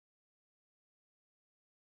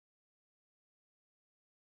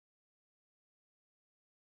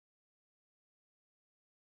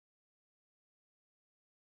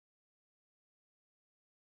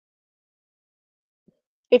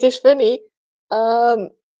It is funny. Um,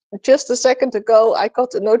 just a second ago, I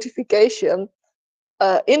got a notification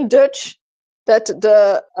in Dutch that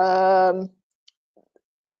the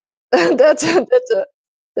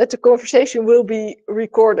that the conversation will be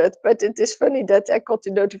recorded. But it is funny that I got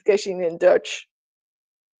the notification in Dutch.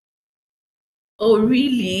 Oh,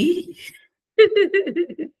 really?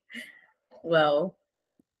 Wow.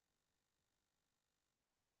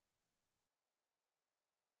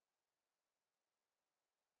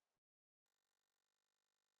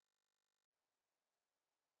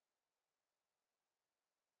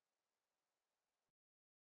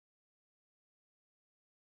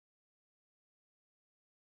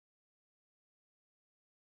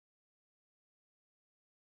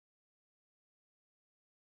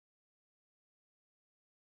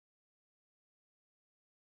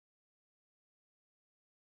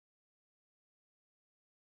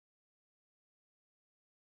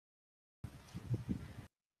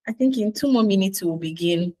 I think in 2 more minutes we'll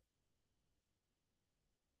begin.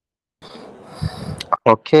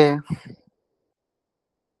 Okay.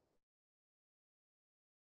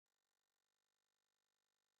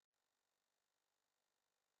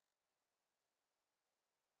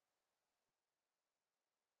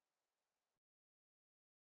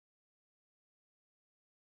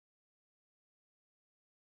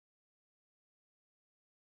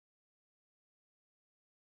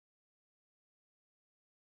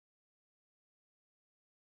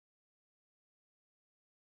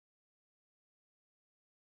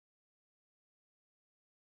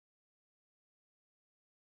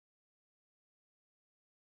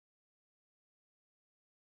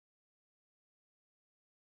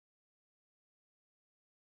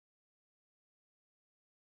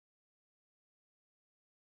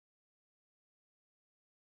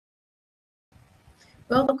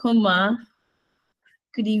 Welcome, Ma.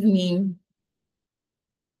 Good evening.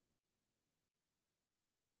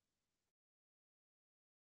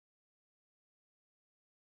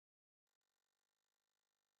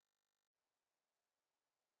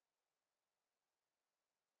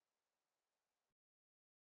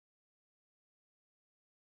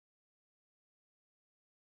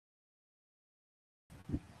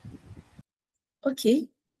 Okay,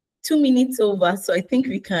 2 minutes over, so I think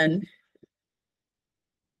we can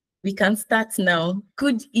start now.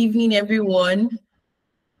 Good evening, everyone.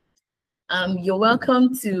 You're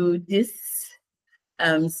welcome to this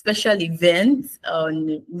special event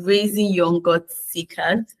on raising young God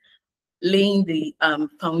seekers, laying the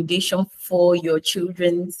foundation for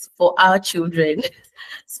our children's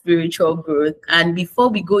spiritual growth. And before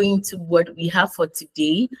we go into what we have for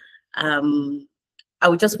today, I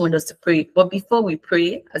would just want us to pray. But before we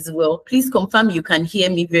pray as well, please confirm you can hear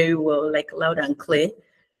me very well, like loud and clear.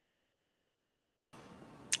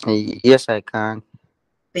 Yes, I can.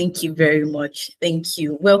 Thank you very much. Thank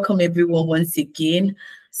you. Welcome everyone once again.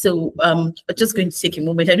 So I'm just going to take a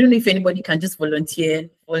moment. I don't know if anybody can just volunteer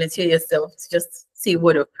yourself to just say a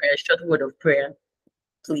word of prayer, short word of prayer,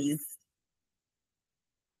 please.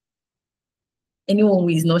 Anyone who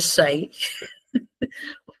is not shy.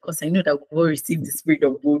 Of course, I know that we've all received the spirit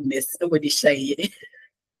of boldness. Nobody's shy here.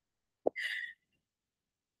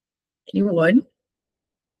 Anyone?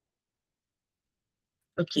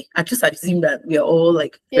 Okay, I just assume that we are all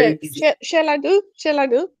like very busy. Shall I do? Shall I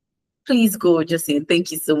do? Please go, Justine.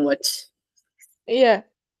 Thank you so much. Yeah.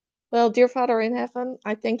 Well, dear Father in heaven,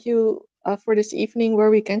 I thank you for this evening where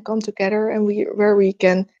we can come together and where we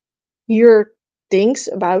can hear things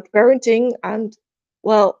about parenting. And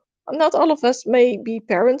well, not all of us may be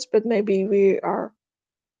parents, but maybe we are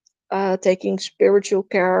taking spiritual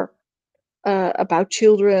care about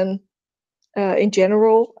children in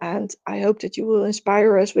general. And I hope that you will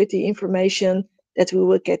inspire us with the information that we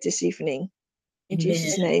will get this evening. In Amen.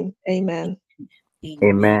 Jesus' name, amen.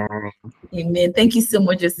 Amen. Amen. Thank you so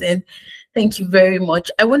much, Jason. Thank you very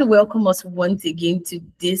much. I want to welcome us once again to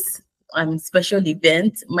this special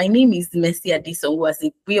event. My name is Mercy Adison, as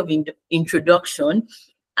a way of introduction,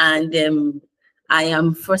 and I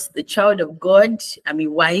am first the child of God. I'm a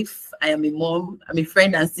wife. I am a mom. I'm a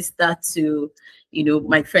friend and sister to,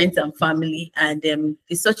 my friends and family, and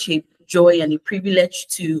it's such a joy and a privilege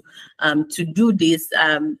to do this.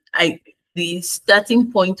 The starting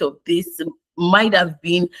point of this might have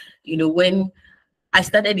been, when I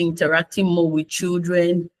started interacting more with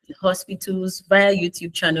children in hospitals via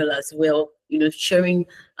YouTube channel as well, sharing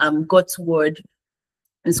God's word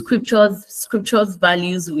and scriptures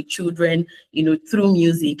values with children, through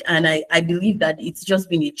music. And I believe that it's just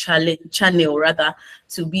been a channel rather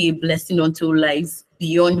to be a blessing unto lives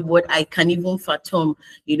beyond what I can even fathom,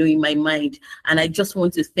 in my mind. And I just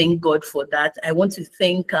want to thank God for that. I want to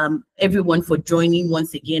thank everyone for joining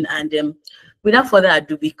once again. And without further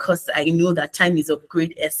ado, because I know that time is of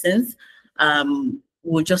great essence,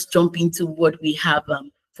 we'll just jump into what we have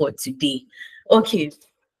for today. Okay,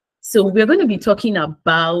 so we're going to be talking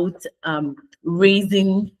about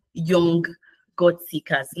raising young God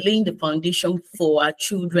seekers, laying the foundation for our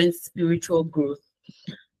children's spiritual growth.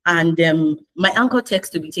 And my anchor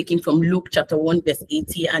text to be taken from Luke chapter 1, verse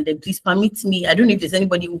 80. And then please permit me, I don't know if there's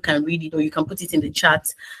anybody who can read it, or you can put it in the chat.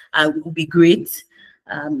 It would be great.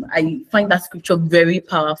 I find that scripture very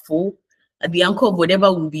powerful. The anchor of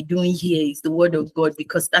whatever we'll be doing here is the word of God,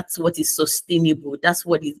 because that's what is sustainable. That's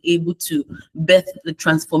what is able to birth the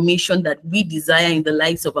transformation that we desire in the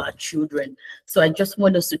lives of our children. So I just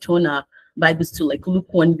want us to turn our Bibles to like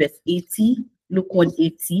Luke 1, verse 80. Luke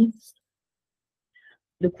 180.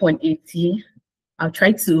 Luke 180. I'll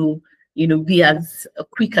try to, be as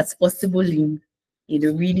quick as possible in,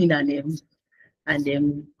 reading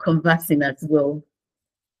and conversing as well.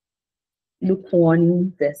 Luke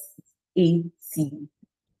 1, verse 80.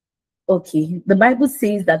 Okay, the Bible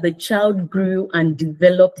says that the child grew and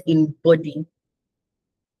developed in body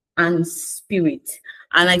and spirit.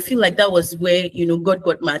 And I feel like that was where, God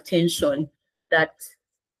got my attention, that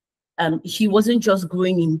he wasn't just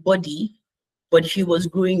growing in body, but he was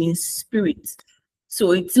growing in spirit.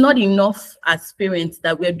 So it's not enough as parents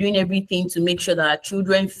that we're doing everything to make sure that our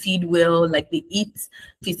children feed well, like they eat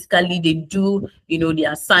physically, they do,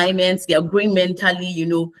 their assignments, they are growing mentally,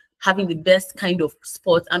 having the best kind of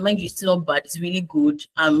sports. And mind you, it's not bad, it's really good.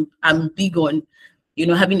 I'm big on,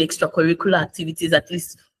 having extracurricular activities, at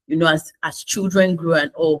least, as children grow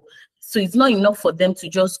and all. So it's not enough for them to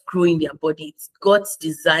just grow in their body. It's God's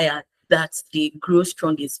desire that they grow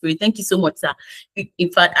strong in spirit. Thank you so much, sir.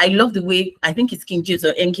 In fact, I love the way, I think it's King James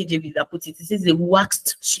or NKJV that put it. It says they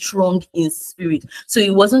waxed strong in spirit. So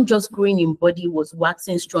it wasn't just growing in body, it was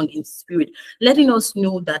waxing strong in spirit, letting us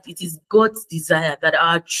know that it is God's desire that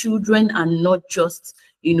our children are not just,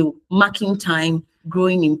 marking time,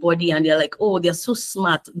 growing in body, and they're like, oh, they're so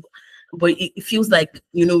smart. But it feels like,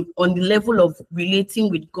 on the level of relating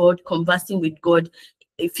with God, conversing with God,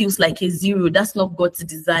 it feels like a zero. That's not God's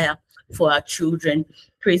desire for our children.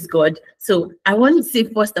 Praise God. So I want to say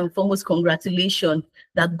first and foremost, congratulations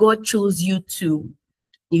that God chose you to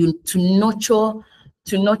nurture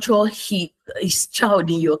his child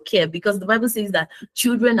in your care, because the Bible says that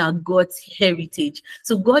children are God's heritage.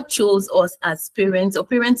 So God chose us as parents, or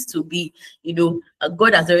parents to be,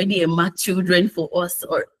 God has already earmarked children for us,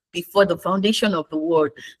 or before the foundation of the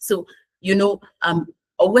world. So,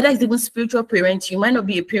 or whether it's even spiritual parents, you might not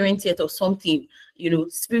be a parent yet or something,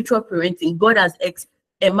 spiritual parenting, God has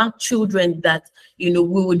earmarked children that, we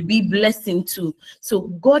would be blessing to. So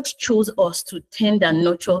God chose us to tend and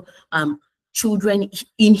nurture children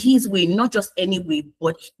in his way, not just any way,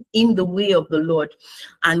 but in the way of the Lord.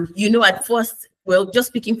 And, at first, well, just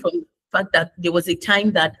speaking from the fact that there was a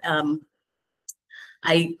time that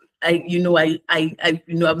I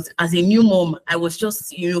was, as a new mom, I was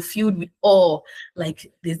just, filled with awe,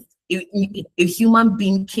 like this. A human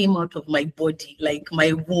being came out of my body, like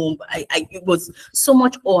my womb. It was so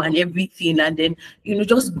much awe and everything. And then,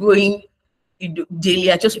 just growing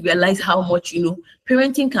daily, I just realized how much,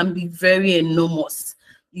 parenting can be very enormous.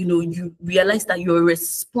 You realize that you're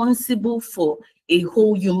responsible for a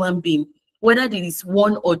whole human being. Whether it is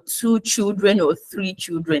 1 or 2 children or 3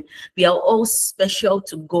 children, they are all special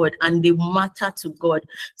to God and they matter to God.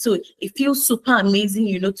 So it feels super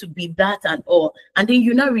amazing, to be that and all. And then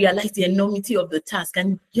you now realize the enormity of the task,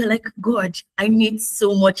 and you're like, God, I need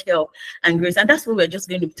so much help and grace. And that's what we're just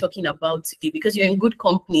going to be talking about today, because you're in good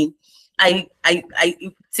company.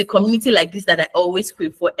 It's a community like this that I always pray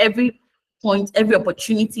for. Every point, every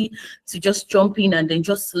opportunity to just jump in and then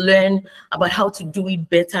just learn about how to do it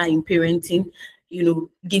better in parenting,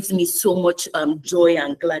 gives me so much joy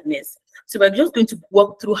and gladness. So we're just going to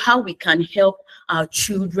walk through how we can help our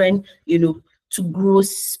children, to grow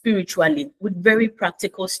spiritually with very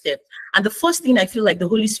practical steps. And the first thing I feel like the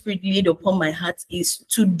Holy Spirit laid upon my heart is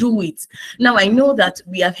to do it. Now, I know that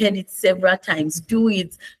we have heard it several times. Do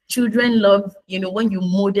it. Children love, when you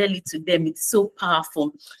model it to them, it's so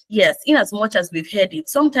powerful. Yes, in as much as we've heard it,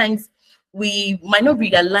 sometimes we might not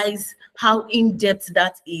realize how in-depth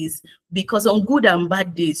that is, because on good and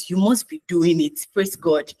bad days, you must be doing it. Praise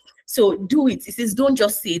God. So do it. It says, don't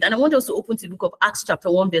just say it. And I want us to open to the book of Acts chapter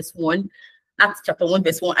 1, verse 1. Acts chapter 1,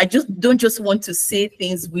 verse 1. I don't just want to say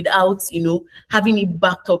things without, having it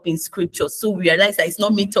backed up in scripture. So we realize that it's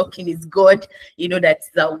not me talking, it's God, that's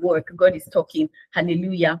at work. God is talking.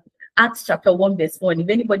 Hallelujah. Acts chapter 1 verse 1. If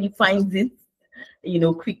anybody finds it,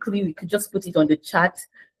 quickly, we could just put it on the chat.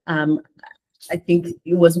 I think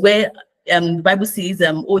it was where the Bible says,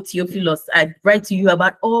 "O Theophilus, I write to you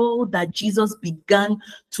about all that Jesus began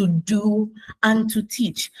to do and to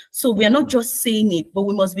teach." So we are not just saying it, but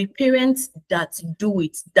we must be parents that do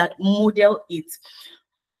it, that model it.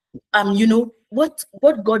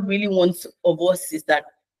 What God really wants of us is that,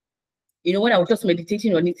 when I was just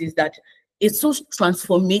meditating on it, is that it's so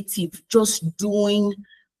transformative just doing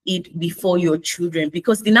it before your children,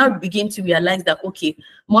 because they now begin to realize that, okay,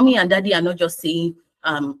 mommy and daddy are not just saying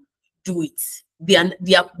do it. They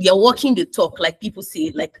are walking the talk, like people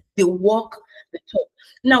say, like they walk the talk.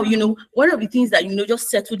 Now, one of the things that just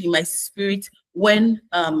settled in my spirit when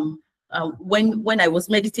I was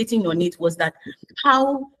meditating on it was that,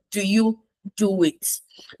 how do you do it?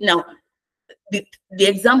 Now, the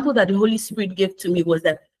example that the Holy Spirit gave to me was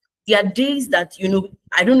that there are days that,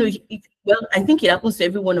 I don't know if, well, I think it happens to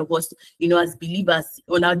every one of us, as believers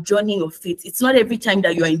on our journey of faith. It's not every time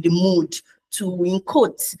that you're in the mood to, in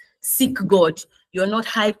quotes, seek God. You're not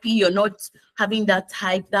hypey, you're not having that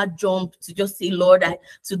hype, that jump to just say, Lord,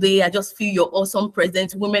 today I just feel your awesome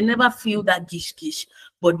presence. We may never feel that gish,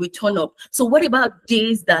 but we turn up. So what about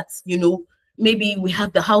days that, maybe we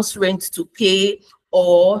have the house rent to pay,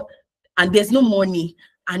 and there's no money,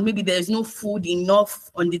 and maybe there's no food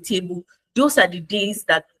enough on the table? Those are the days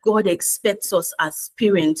that God expects us as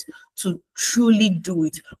parents to truly do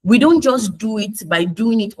it. We don't just do it by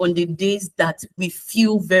doing it on the days that we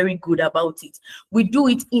feel very good about it. We do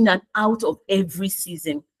it in and out of every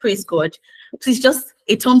season. Praise God. Please just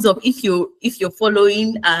a thumbs up if you're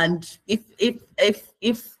following, and if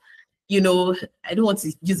I don't want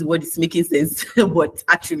to use the word "it's making sense," but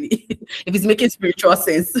actually, if it's making spiritual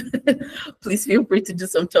sense, please feel free to do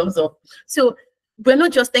some thumbs up. So we're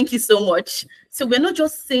not just, thank you so much. So we're not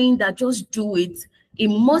just saying that just do it. It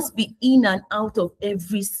must be in and out of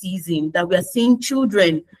every season that we are saying,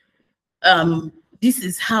 children, this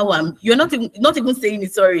is how you're not even saying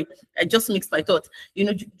it, sorry, I just mixed my thoughts.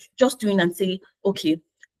 Just doing and say, okay,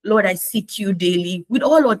 Lord, I seek you daily with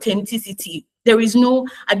all authenticity. There is no,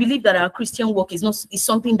 I believe that our Christian work is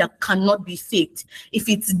something that cannot be faked. If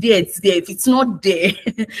it's there, it's there. If it's not there,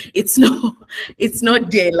 it's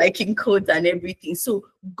not there, like in quotes and everything. So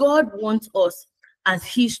God wants us as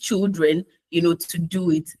his children, to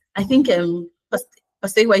do it. I think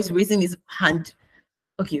Pastor Ewa is raising his hand.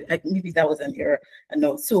 Okay, maybe that was an error.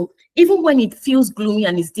 No. So even when it feels gloomy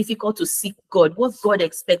and it's difficult to seek God, what God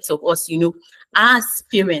expects of us, as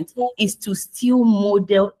parents, is to still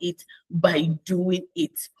model it by doing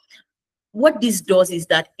it. What this does is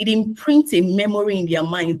that it imprints a memory in their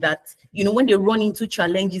mind that, when they run into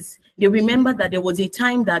challenges, they remember that there was a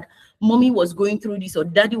time that mommy was going through this or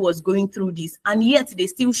daddy was going through this, and yet they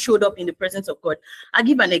still showed up in the presence of God. I'll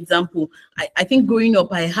give an example. I think growing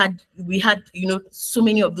up, we had so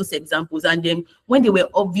many of those examples, and then when there were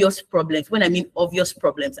obvious problems, when I mean obvious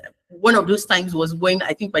problems, one of those times was when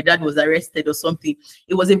I think my dad was arrested or something.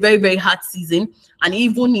 It was a very, very hard season, and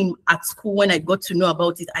even at school, when I got to know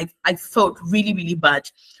about it, I felt really, really bad.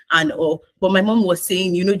 But my mom was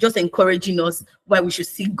saying, just encouraging us why we should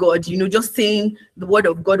seek God, just saying the word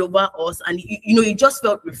of God over us. And, it just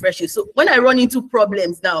felt refreshing. So when I run into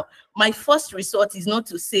problems now, my first resort is not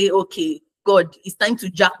to say, okay, God, it's time to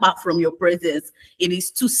jack back from your presence. It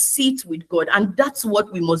is to sit with God. And that's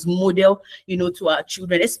what we must model, to our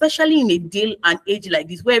children, especially in a day and age like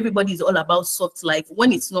this, where everybody is all about soft life.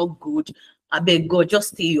 When it's not good, I beg God, just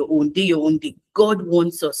stay your own day. God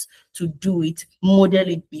wants us to do it, model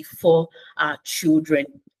it before our children.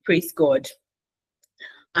 Praise God.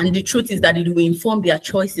 And the truth is that it will inform their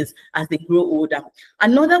choices as they grow older.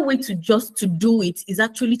 Another way to do it is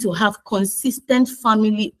actually to have consistent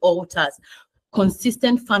family altars,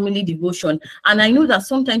 consistent family devotion. And I know that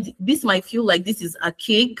sometimes this might feel like this is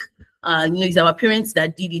archaic. It's our parents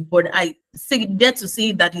that did it, but I dare to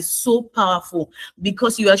say that is so powerful,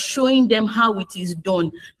 because you are showing them how it is done,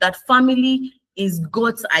 that family is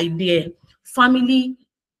God's idea. Family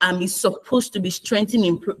is supposed to be strengthened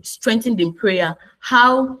in prayer.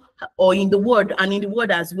 How, or in the word, and in the word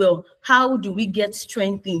as well, how do we get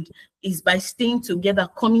strengthened? Is by staying together,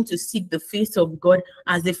 coming to seek the face of God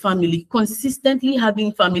as a family, consistently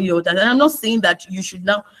having family altars. And I'm not saying that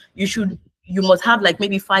you must have like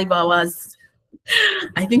maybe 5 hours.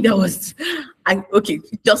 I think that was,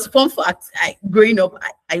 just fun fact. Growing up,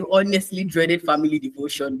 I honestly dreaded family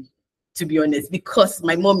devotion, to be honest, because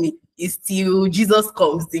my mommy is still, Jesus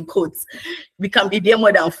comes in quotes. We can be there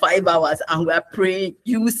more than 5 hours and we're praying.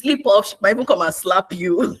 You will sleep off, she might even come and slap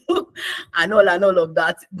you. and all of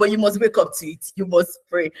that. But you must wake up to it. You must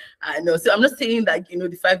pray. I know. So I'm not saying that,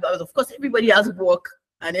 the 5 hours. Of course, everybody has work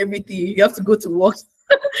and everything. You have to go to work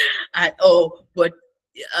and all. But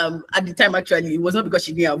at the time, actually, it was not because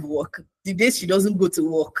she didn't have work. The days she doesn't go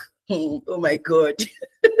to work, oh my God.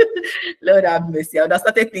 Lord have mercy. I would have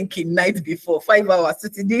started thinking night before, 5 hours. So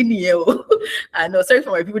today, I know. Sorry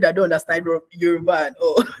for my people that don't understand Yoruba and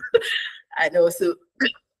all. I know. So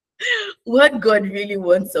what God really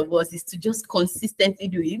wants of us is to just consistently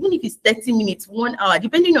do it, even if it's 30 minutes, 1 hour,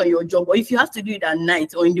 depending on your job, or if you have to do it at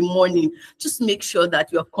night or in the morning, just make sure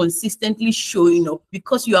that you're consistently showing up,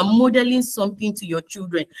 because you are modeling something to your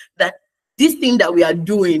children, that this thing that we are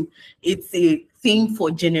doing, it's a thing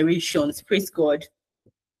for generations. Praise God.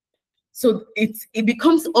 So it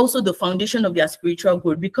becomes also the foundation of their spiritual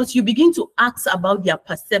growth, because you begin to ask about their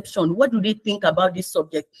perception. What do they think about this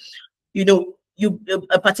subject?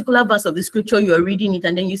 A particular verse of the scripture, you are reading it,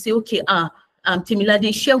 and then you say, okay,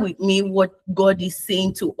 Temilade, share with me what God is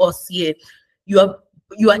saying to us here. You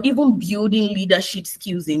are even building leadership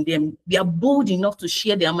skills in them. They are bold enough to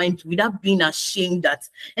share their mind without being ashamed that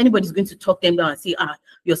anybody's going to talk them down and say,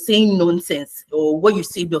 you're saying nonsense, or what you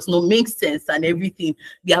say does not make sense and everything.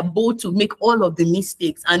 They are bold to make all of the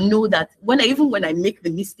mistakes and know that even when I make the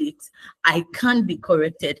mistakes, I can be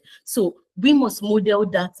corrected. So we must model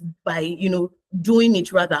that by, doing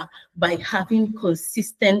it rather by having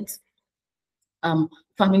consistent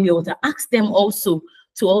family altar. Ask them also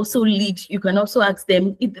to also lead. You can also ask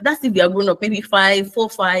them, that's if they are grown up, maybe 5, 4,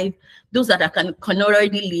 5, those that can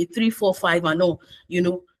already lead 3, 4, 5 and all,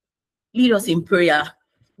 lead us in prayer,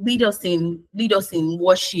 lead us in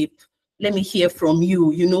worship. Let me hear from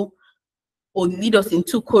you, or lead us in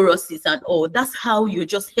 2 choruses and all. That's how you're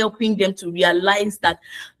just helping them to realize that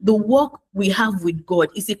the work we have with God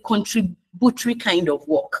is a contributory kind of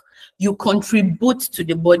work. You contribute to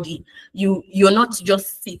the body. You're not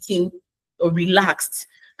just sitting or relaxed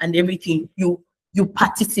and everything. You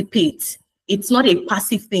participate. It's not a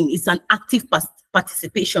passive thing. It's an active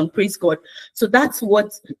participation. Praise God. So that's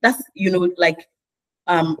like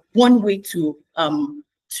one way to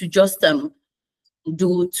just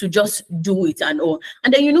do it and all.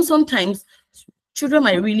 And then sometimes children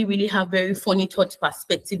might really, really have very funny thought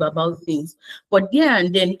perspective about things. But there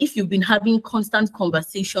and then, if you've been having constant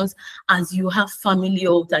conversations as you have family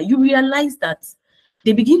altar, you realize that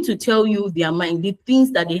they begin to tell you their mind, the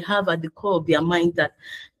things that they have at the core of their mind, that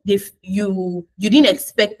you didn't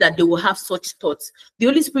expect that they will have such thoughts. The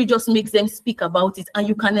Holy Spirit just makes them speak about it, and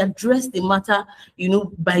you can address the matter,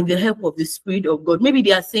 by the help of the Spirit of God. Maybe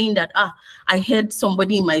they are saying that, I heard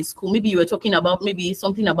somebody in my school, maybe you were talking about maybe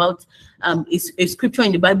something about a scripture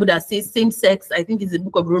in the Bible that says same sex, I think it's the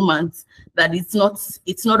book of Romans, that it's not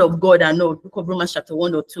of God. I know, book of Romans chapter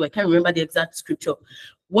 1 or 2, I can't remember the exact scripture.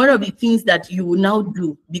 One of the things that you will now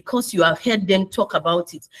do, because you have heard them talk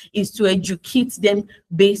about it, is to educate them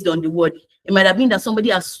based on the word. It might have been that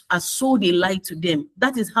somebody has sold a lie to them.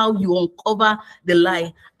 That is how you uncover the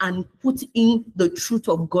lie and put in the truth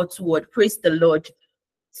of God's word. Praise the Lord.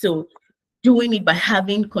 So doing it by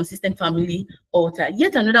having consistent family altar.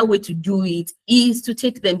 Yet another way to do it is to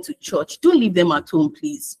take them to church. Don't leave them at home,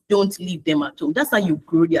 please. Don't leave them at home. That's how you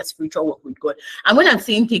grow their spiritual work with God. And when I'm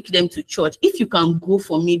saying take them to church, if you can go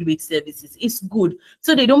for midweek services, it's good.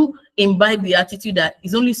 So they don't imbibe the attitude that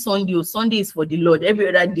it's only Sunday, or Sunday is for the Lord. Every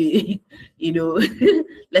other day,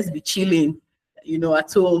 let's be chilling,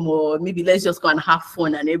 at home, or maybe let's just go and have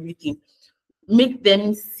fun and everything. Make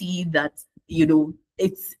them see that,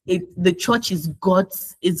 the church is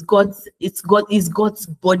God's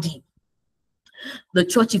body. The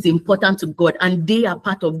church is important to God, and they are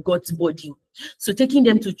part of God's body. So taking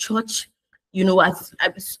them to church, as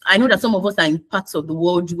I know that some of us are in parts of the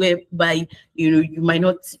world whereby you might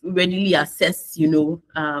not readily access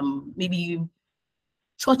maybe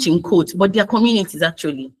church in quotes, but their communities,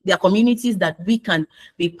 actually. There are communities that we can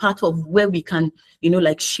be part of, where we can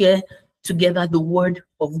share together the word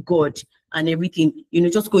of God and everything,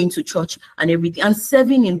 just going to church and everything, and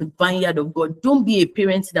serving in the vineyard of God. Don't be a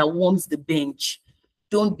parent that warms the bench.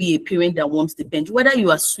 Don't be a parent that warms the bench. Whether you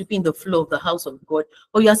are sweeping the floor of the house of God,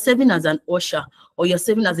 or you are serving as an usher, or you're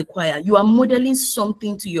serving as a choir, you are modeling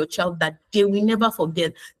something to your child that they will never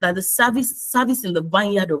forget, that the service in the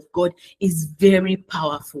vineyard of God is very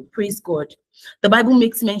powerful. Praise God. The Bible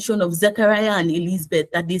makes mention of Zechariah and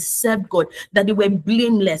Elizabeth, that they served God, that they were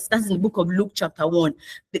blameless. That's in the book of Luke chapter 1.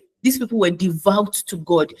 These people were devout to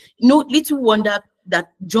God. No little wonder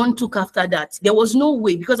that John took after that. There was no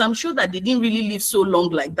way, because I'm sure that they didn't really live so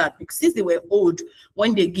long like that, because since they were old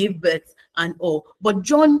when they gave birth, and all. But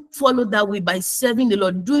John followed that way by serving the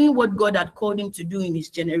Lord, doing what God had called him to do in his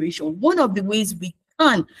generation. One of the ways we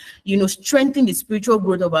can, strengthen the spiritual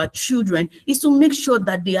growth of our children is to make sure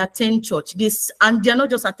that they attend church. And they're not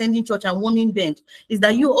just attending church and warming bench. Is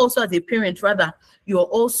that you also, as a parent, rather, you're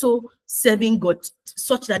also serving God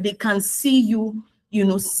such that they can see you,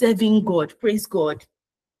 serving God. Praise God.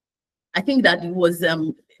 I think that it was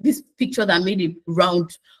this picture that made it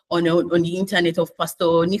round on the internet of Pastor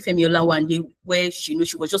Nifemi Olawande, where she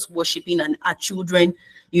was just worshiping and her children,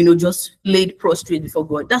 just laid prostrate before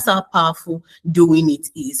God. That's how powerful doing it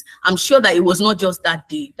is. I'm sure that it was not just that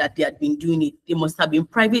day that they had been doing it. There must have been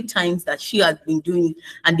private times that she had been doing it,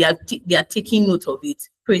 and they are taking note of it.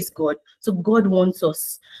 Praise God. So God wants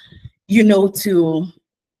us,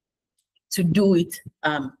 to do it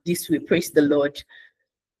this way. Praise the Lord.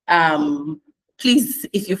 Please,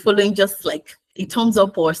 if you're following, just like a thumbs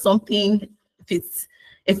up or something, if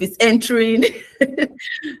it's entering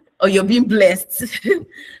or you're being blessed.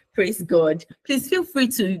 Praise God. Please feel free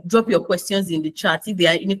to drop your questions in the chat if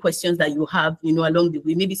there are any questions that you have, along the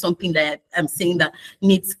way. Maybe something that I'm saying that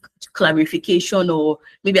needs clarification, or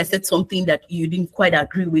maybe I said something that you didn't quite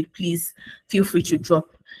agree with. Please feel free to drop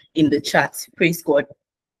in the chat. Praise God.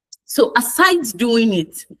 So aside doing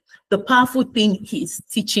it, the powerful thing is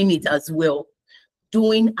teaching it as well.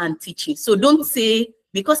 Doing and teaching. So don't say,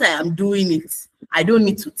 because I am doing it, I don't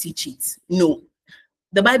need to teach it. No.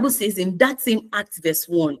 The Bible says in that same Acts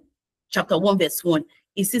chapter 1, verse 1,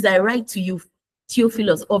 it says, I write to you,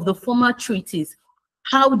 Theophilus, of the former treatise,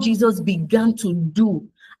 how Jesus began to do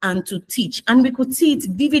and to teach. And we could see it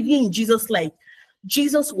vividly in Jesus' life.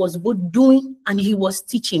 Jesus was both doing and he was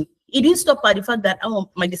teaching. He didn't stop at the fact that,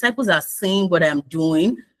 my disciples are saying what I am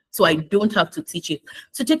doing, so I don't have to teach it.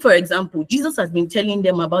 So take, for example, Jesus has been telling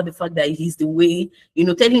them about the fact that he's the way,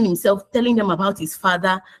 telling them about his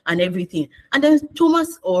Father and everything. And then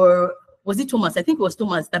Thomas, or was it Thomas? I think it was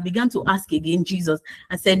Thomas that began to ask again Jesus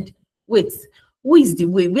and said, wait, who is the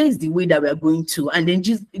way? Where is the way that we are going to? And then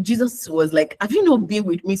Jesus was like, have you not been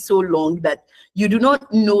with me so long that you do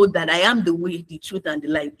not know that I am the way, the truth, and the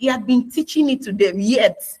life? He had been teaching it to them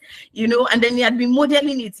yet, and then he had been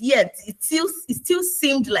modeling it yet. It still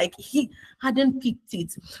seemed like he hadn't picked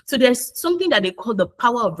it. So there's something that they call the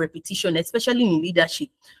power of repetition, especially in leadership.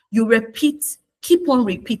 You repeat, keep on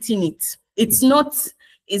repeating it. It's not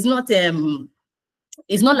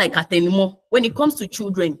like at anymore. When it comes to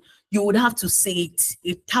children, you would have to say it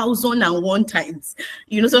 1,001 times.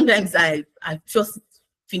 Sometimes I've just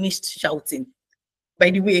finished shouting. By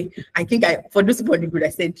the way, I think for those people in the group,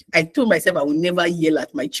 I told myself I will never yell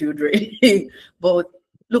at my children. But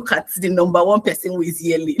look at the number one person who is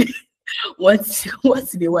yelling. Once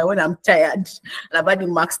in a while, when I'm tired and I've had it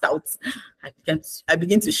maxed out, I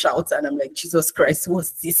begin to shout, and I'm like, Jesus Christ,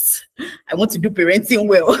 what's this? I want to do parenting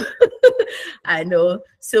well. I know.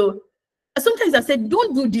 So sometimes I said,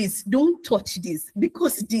 don't do this, don't touch this,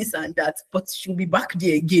 because this and that, but she'll be back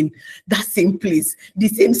there again, that same place, the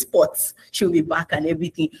same spots, she'll be back and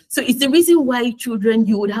everything. So it's the reason why children,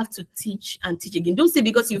 you would have to teach and teach again. Don't say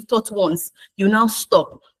because you've taught once, you now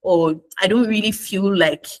stop, or I don't really feel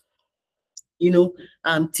like,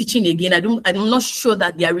 teaching again. I'm not sure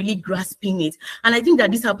that they are really grasping it. And I think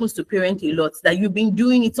that this happens to parents a lot, that you've been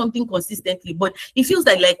doing it something consistently, but it feels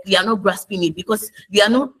like they are not grasping it because they are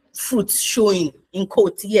not fruits showing in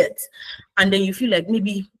quote yet. And then you feel like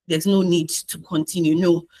maybe there's no need to continue.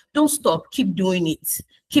 No, don't stop. Keep doing it.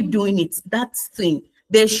 Keep doing it. That thing.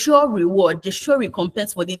 There's sure reward, there's sure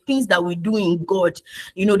recompense for the things that we do in God,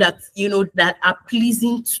 that are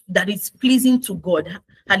pleasing, that is pleasing to God.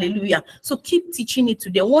 Hallelujah. So keep teaching it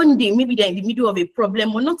to them. One day, maybe they're in the middle of a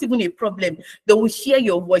problem, or not even a problem, they will hear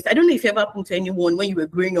your voice. I don't know if it ever happened to anyone when you were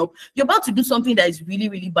growing up. You're about to do something that is really,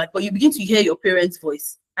 really bad, but you begin to hear your parents'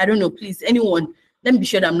 voice. I don't know, please, anyone, let me be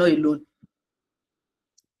sure that I'm not alone.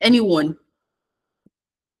 Anyone?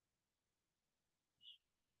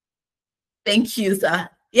 Thank you, sir.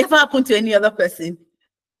 It ever happened to any other person?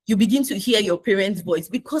 You begin to hear your parents' voice,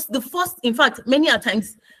 because in fact, many a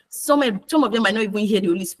times, some of them might not even hear the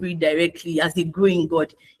Holy Spirit directly as they grow in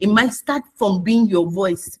God. It might start from being your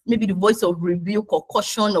voice, maybe the voice of rebuke or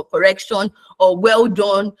caution or correction or well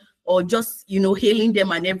done, or just, hailing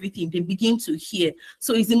them and everything. They begin to hear.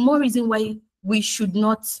 So it's the more reason why we should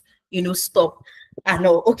not, stop. I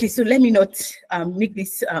know. Okay, so let me not make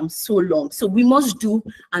this so long. So we must do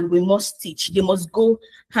and we must teach. They must go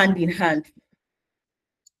hand in hand.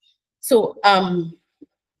 So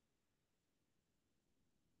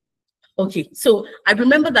okay, so I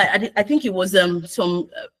remember that I think it was it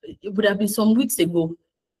would have been some weeks ago.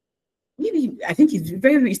 Maybe I think it's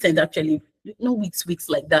very recent actually. no weeks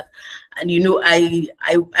like that. And I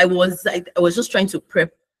was just trying to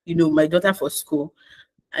prep my daughter for school,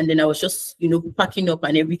 and then I was just packing up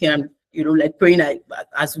and everything, and like praying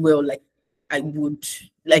as well. Like I would,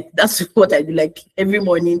 like, that's what I do, like every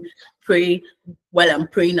morning pray. While I'm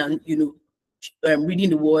praying and reading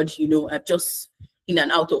the word, I'm just in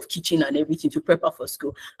and out of kitchen and everything to prep her for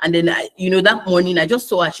school. And then that morning I just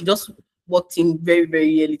saw her. She just walked in very,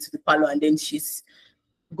 very early to the parlor, and then she's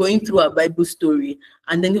going through a Bible story.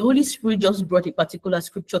 And then the Holy Spirit just brought a particular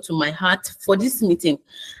scripture to my heart for this meeting.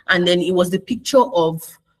 And then it was the picture of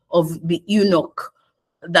the eunuch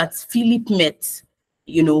that Philip met.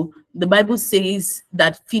 The Bible says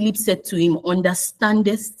that Philip said to him,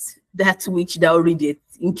 "Understandest that which thou readest,"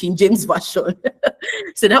 in King James Version.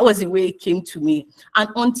 So that was the way it came to me. And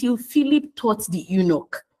until Philip taught the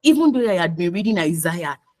eunuch, even though I had been reading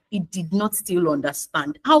Isaiah, it did not still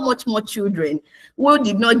understand. How much more children who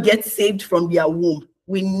did not get saved from their womb?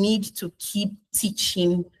 We need to keep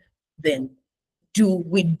teaching them.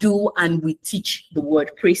 We do and we teach the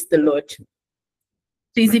word. Praise the Lord.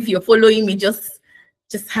 Please, if you're following me, just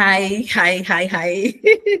hi.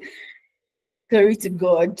 Glory to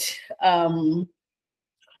God.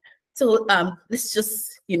 So let's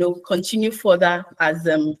just continue further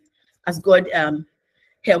as God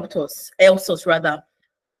helps us rather.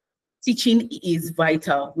 Teaching is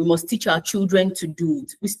vital. We must teach our children to do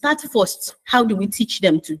it. We start first. How do we teach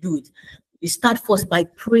them to do it? We start first by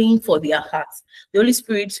praying for their hearts. The Holy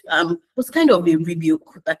Spirit was kind of a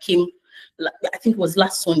rebuke that came, I think it was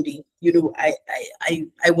last Sunday.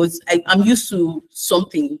 I'm used to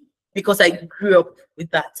something because I grew up with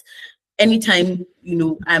that. Anytime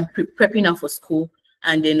I'm prepping her for school,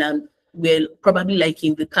 and then we're probably like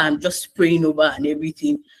in the car, I'm just praying over and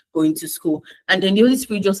everything, going to school. And then the Holy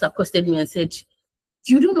Spirit just accosted me and said,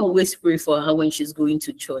 "You don't always pray for her when she's going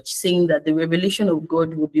to church," saying that the revelation of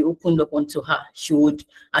God will be opened up unto her. She would,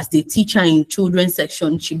 as they teach her in children's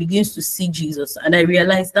section, she begins to see Jesus. And I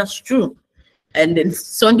realized that's true. And then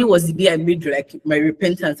Sunday was the day I made like my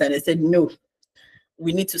repentance, and I said, no,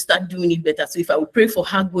 we need to start doing it better. So if I would pray for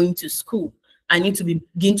her going to school, I need to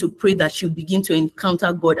begin to pray that she'll begin to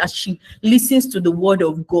encounter God as she listens to the word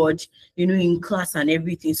of God, in class and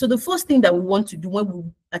everything. So the first thing that we want to do when we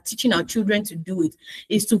are teaching our children to do it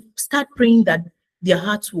is to start praying that their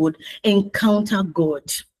hearts would encounter God.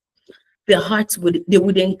 They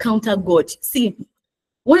would encounter God. See,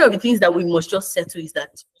 one of the things that we must just settle is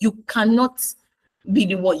that you cannot be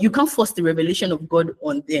the one, you can't force the revelation of God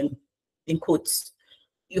on them, in quotes.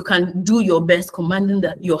 You can do your best commanding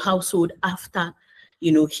that your household after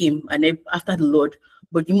him and after the Lord,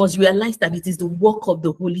 but you must realize that it is the work of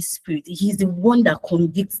the Holy Spirit. He's the one that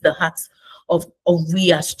convicts the hearts of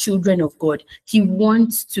we as children of God. He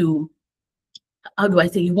wants to,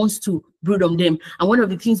 he wants to brood on them. And one of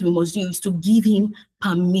the things we must do is to give him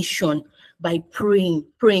permission by praying.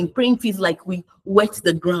 Praying feels like we wet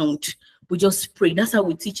the ground. We just pray. That's how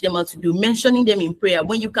we teach them how to do. Mentioning them in prayer.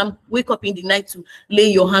 When you can wake up in the night to lay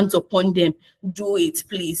your hands upon them, do it,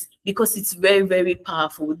 please, because it's very, very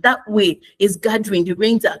powerful. That way, it's gathering.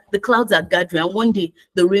 The clouds are gathering, and one day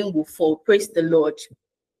the rain will fall. Praise the Lord.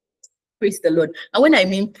 Praise the Lord. And when I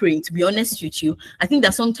mean praying, to be honest with you, I think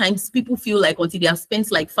that sometimes people feel like until they have spent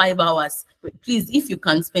like 5 hours, but please, if you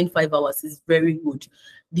can spend 5 hours, it's very good.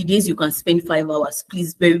 The days you can spend 5 hours,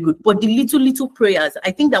 please, very good. But the little prayers,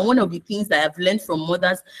 I think that one of the things that I've learned from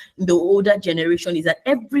mothers in the older generation is that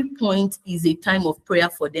every point is a time of prayer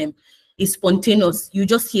for them. It's spontaneous. You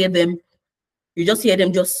just hear them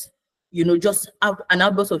just out an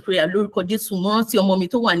outburst of prayer.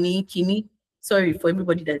 Sorry for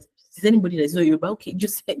everybody that is anybody that's not Yoruba. Okay,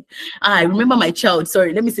 just say, I remember my child.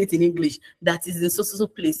 Sorry, let me say it in English. That is in so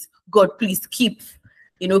place. God, please keep,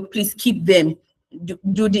 please keep them.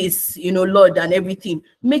 Do this, Lord, and everything,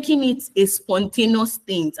 making it a spontaneous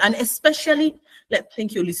thing. And especially,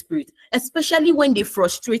 thank you, Holy Spirit, especially when they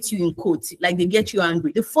frustrate you in quotes, like they get you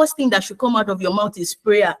angry. The first thing that should come out of your mouth is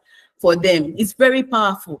prayer for them. It's very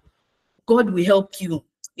powerful. God will help you.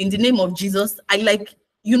 In the name of Jesus, I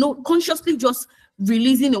consciously just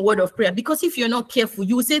releasing a word of prayer, because if you're not careful,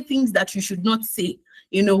 you will say things that you should not say,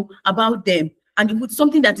 about them. And you put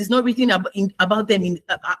something that is not written about them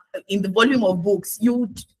in the volume of books. You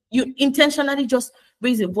intentionally just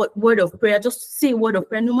raise a word of prayer, just say a word of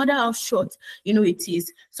prayer, no matter how short it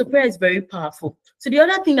is. So prayer is very powerful. So the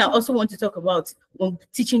other thing I also want to talk about when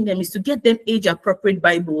teaching them is to get them age-appropriate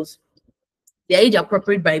Bibles. They're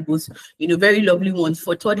age-appropriate Bibles, very lovely ones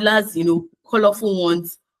for toddlers, colorful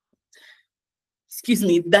ones,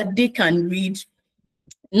 that they can read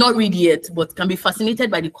not read yet, but can be fascinated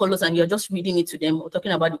by the colors, and you're just reading it to them or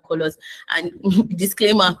talking about the colors. And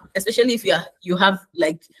disclaimer, especially if you have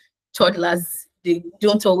like toddlers, they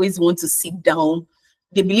don't always want to sit down.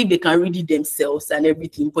 They believe they can read it themselves and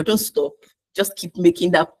everything, but don't stop. Just keep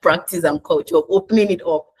making that practice and culture of opening it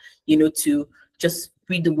up, to just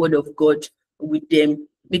read the word of God with them,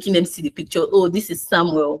 making them see the picture. Oh, this is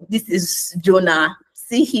Samuel, this is Jonah,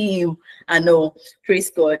 see him, and all. Praise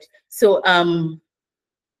God. So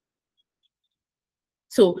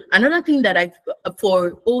another thing that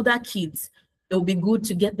for older kids, it will be good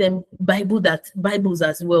to get them Bibles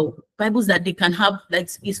as well. Bibles that they can have, like,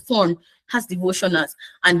 is fun, has devotionals,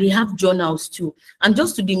 and they have journals too. And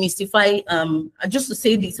just to demystify, just to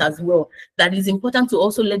say this as well, that it's important to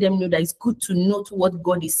also let them know that it's good to note what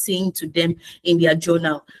God is saying to them in their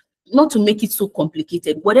journal. Not to make it so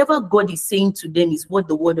complicated. Whatever God is saying to them is what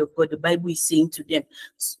the word of God, the Bible, is saying to them.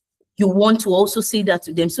 You want to also say that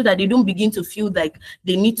to them so that they don't begin to feel like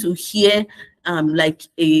they need to hear like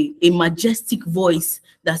a majestic voice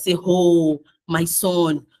that say, oh, my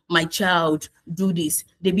son, my child, do this.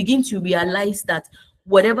 They begin to realize that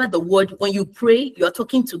whatever the word, when you pray, you're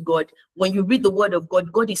talking to God. When you read the word of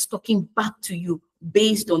God, God is talking back to you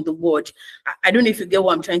based on the word. I don't know if you get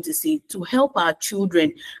what I'm trying to say, to help our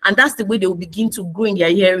children. And that's the way they will begin to grow in their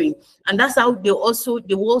hearing. And that's how they will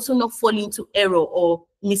also not fall into error or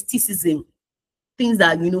mysticism, things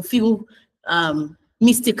that feel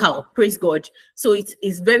mystical. Praise God. So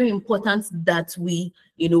it's very important that we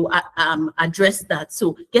address that.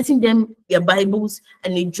 So getting them their Bibles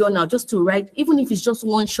and a journal just to write, even if it's just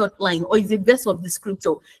one short line or it's a verse of the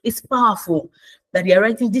scripture, it's powerful that they are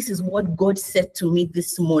writing, this is what God said to me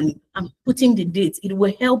this morning. I'm putting the date. It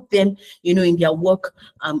will help them in their work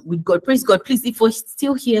with God. Praise God. Please, if we're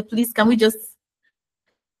still here, please, can we just,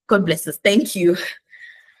 God bless us. Thank you.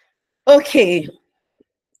 Okay.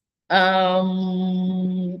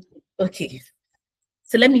 Okay.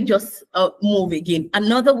 So let me just move again.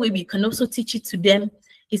 Another way we can also teach it to them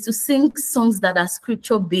is to sing songs that are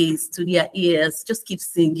scripture based to their ears. Just keep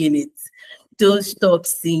singing it. Don't stop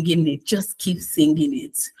singing it. Just keep singing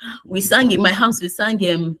it. We sang in my house, we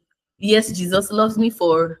sang Yes, Jesus Loves Me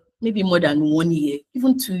for maybe more than 1 year,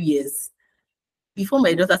 even 2 years. Before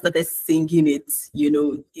my daughter started singing it,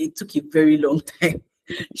 it took a very long time.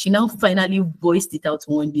 She now finally voiced it out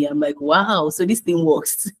one day. I'm like, wow, so this thing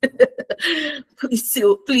works.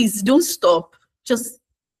 Please don't stop. Just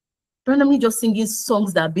randomly just singing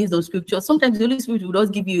songs that are based on scripture. Sometimes the Holy Spirit will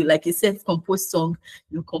just give you like a self-composed song.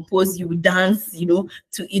 You compose, you dance, to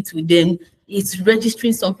it with them. It's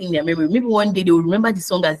registering something in their memory. Maybe one day they will remember the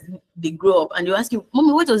song as they grow up and they'll ask you,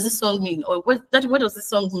 Mommy, what does this song mean? Or what does this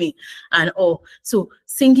song mean? And all. So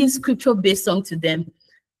singing scripture-based song to them,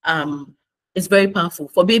 it's very powerful.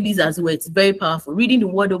 For babies as well, it's very powerful. Reading the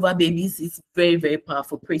word over babies is very, very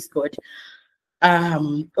powerful. Praise God.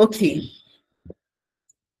 Okay.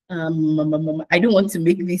 I don't want to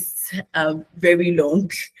make this very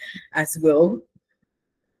long as well.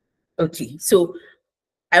 Okay, so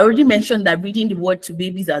I already mentioned that reading the word to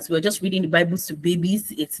babies as well, just reading the Bibles to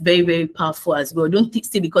babies, it's very, very powerful as well. Don't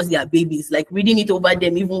say because they are babies, like reading it over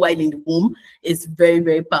them even while in the womb is very,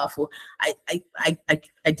 very powerful. I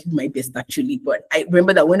did my best actually, but I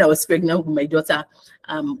remember that when I was pregnant with my daughter,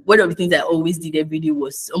 one of the things I always did every day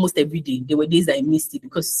was almost every day. There were days I missed it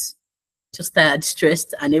because just tired,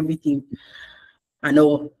 stressed, and everything. I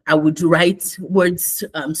know I would write words,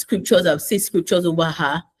 scriptures. I would say scriptures over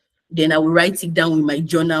her. Then I would write it down in my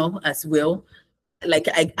journal as well. Like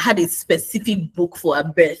I had a specific book for her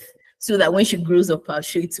birth, so that when she grows up, I'll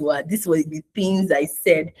show it to her. This was the things I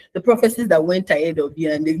said, the prophecies that went ahead of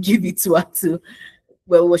you, and they give it to her too.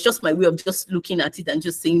 Well, it was just my way of just looking at it and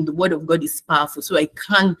just saying the word of God is powerful. So I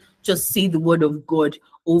can't just say the word of God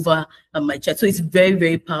over my child. So it's very,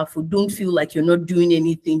 very powerful. Don't feel like you're not doing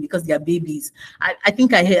anything because they are babies. I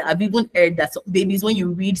think I've even heard that babies, when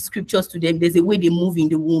you read scriptures to them, there's a way they move in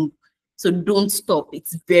the womb. So don't stop.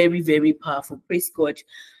 It's very, very powerful. Praise God.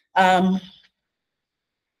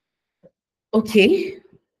 Okay.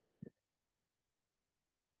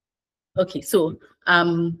 Okay, so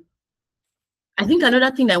I think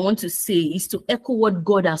another thing I want to say is to echo what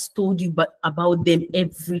God has told you about them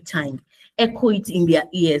every time. Echo it in their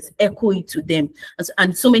ears, echo it to them.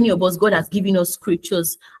 And so many of us, God has given us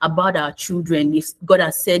scriptures about our children. If God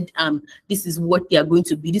has said, this is what they are going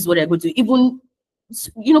to be, this is what they're going to, even,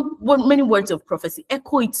 many words of prophecy,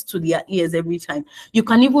 echo it to their ears every time. You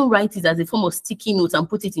can even write it as a form of sticky notes and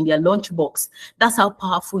put it in their lunchbox. That's how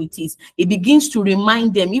powerful it is. It begins to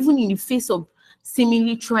remind them, even in the face of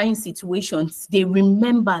seemingly trying situations, they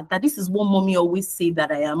remember that this is what mommy always say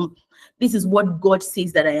that I am. This is what God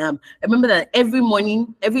says that I am. I remember that every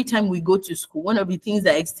morning, every time we go to school, one of the things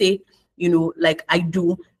that I say, like I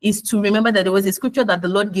do, is to remember that there was a scripture that the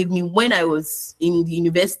Lord gave me when I was in the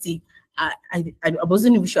university. I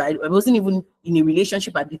wasn't even sure. I wasn't even in a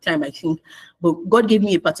relationship at the time, I think. But God gave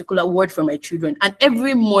me a particular word for my children. And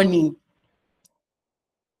every morning,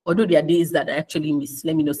 although there are days that I actually miss,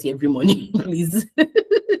 let me not say every morning, please.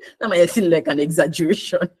 That might seem like an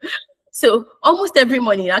exaggeration. So almost every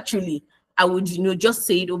morning, actually, I would, just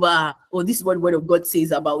say it over, oh, this is what the word of God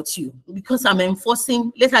says about you. Because I'm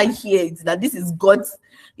enforcing, let I hear it, that this is God's,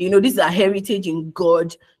 this is a heritage in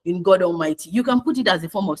God Almighty. You can put it as a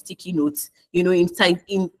form of sticky notes, inside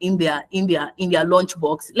in their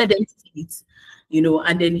lunchbox. Let them see it,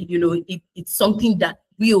 and then, it's something that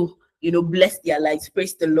will bless their lives.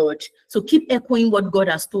 Praise the Lord. So keep echoing what God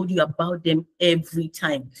has told you about them every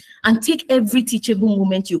time, and take every teachable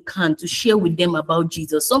moment you can to share with them about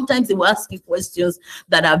Jesus. Sometimes they will ask you questions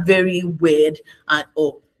that are very weird,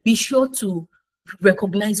 or be sure to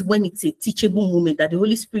recognize when it's a teachable moment that the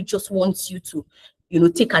Holy Spirit just wants you to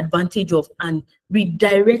take advantage of, and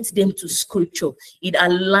redirect them to scripture. It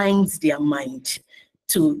aligns their mind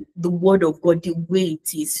to the word of God the way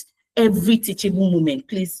it is. Every teachable moment,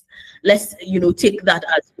 please, let's take that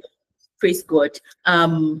as praise God.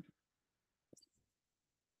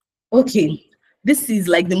 Okay, this is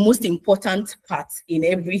like the most important part in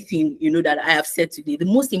everything that I have said today. The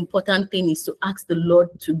most important thing is to ask the Lord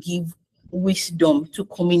to give wisdom to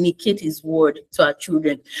communicate his word to our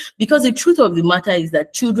children, because the truth of the matter is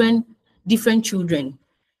that different children,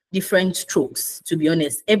 different strokes. To be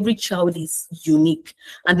honest, every child is unique,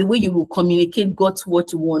 and the way you will communicate God's word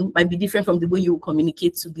to one might be different from the way you will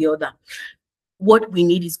communicate to the other. What we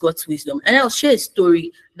need is God's wisdom. And I'll share a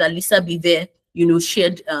story that Lisa Biver,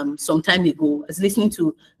 shared some time ago. I was listening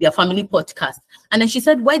to their family podcast, and then she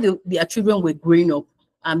said why their children were growing up,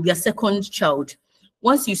 their second child,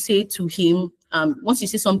 once you say to him, once you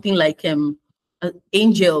say something like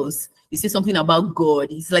angels, you say something about God,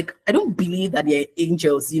 he's like, I don't believe that they're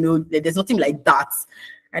angels, there's nothing like that.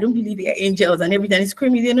 I don't believe they're angels, and every time he's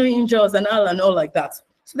screaming, they're no angels and all like that.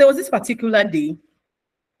 So there was this particular day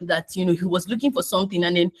that he was looking for something,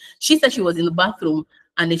 and then she said she was in the bathroom,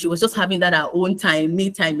 and then she was just having that her own time, me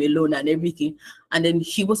time alone and everything. And then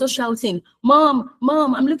he was just shouting, mom,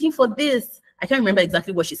 I'm looking for this. I can't remember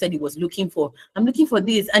exactly what she said he was looking for. I'm looking for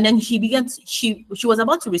this. And then she was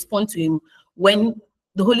about to respond to him when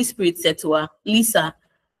the Holy Spirit said to her, Lisa,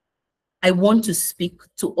 I want to speak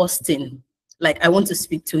to Austin. Like, I want to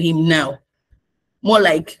speak to him now. More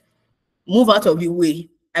like, move out of your way.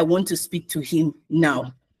 I want to speak to him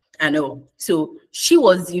now. I know. So she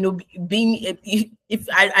was, being, if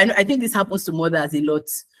I think this happens to mothers a lot.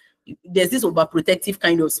 There's this overprotective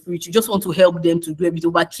kind of spirit. You just want to help them to do everything,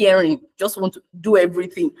 over caring, just want to do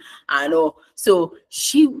everything. I know. So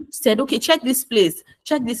she said, okay, check this place.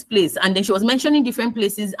 And then she was mentioning different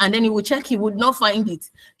places, and then he would check, he would not find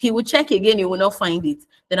it. He would check again, he would not find it.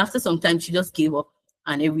 Then after some time, she just gave up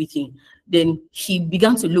and everything. Then he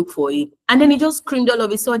began to look for it, and then he just screamed all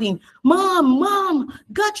of a sudden, mom,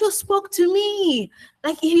 God just spoke to me.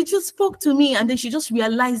 Like, he just spoke to me. And then she just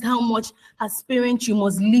realized how much, as parents, you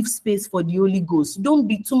must leave space for the Holy Ghost. Don't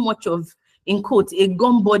be too much of, in quote, a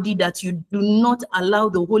gum body that you do not allow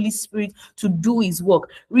the Holy Spirit to do his work.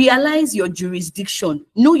 Realize your jurisdiction.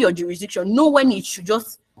 Know your jurisdiction. Know when it should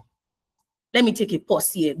just, let me take a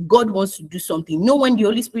pause here. God wants to do something. Know when the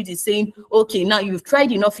Holy Spirit is saying, okay, now you've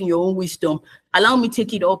tried enough in your own wisdom. Allow me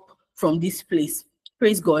take it up from this place.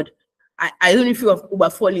 Praise God. I don't know if you have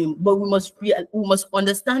overfallen, but we must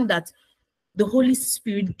understand that the Holy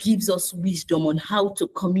Spirit gives us wisdom on how to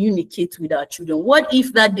communicate with our children. What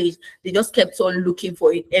if that day they just kept on looking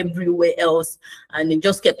for it everywhere else, and they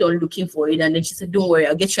just kept on looking for it, and then she said, don't worry,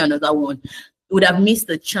 I'll get you another one. Would have missed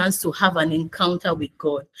the chance to have an encounter with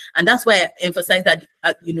God. And that's why I emphasize that,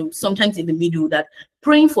 sometimes in the middle, that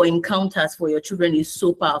praying for encounters for your children is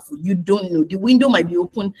so powerful. You don't know. The window might be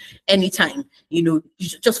open anytime,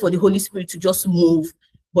 just for the Holy Spirit to just move.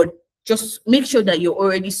 But just make sure that you're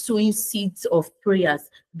already sowing seeds of prayers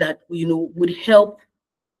that, would help,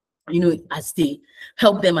 as they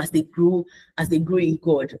help them as they grow in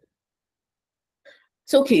God.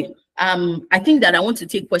 So, okay. I think that I want to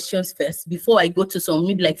take questions first before I go to some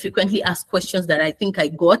maybe like frequently asked questions that I think I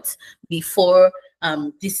got before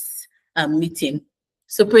this meeting.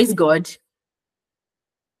 So praise God.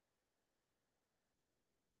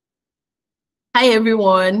 Hi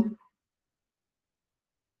everyone.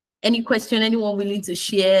 Any question? Anyone willing to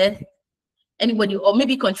share? Anybody, or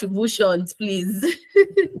maybe contributions, please.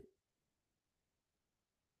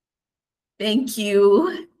 Thank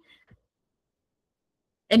you.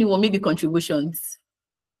 Anyone, maybe contributions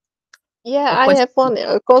Yeah, or I have questions?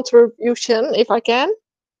 one contribution if I can.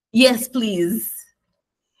 Yes, please.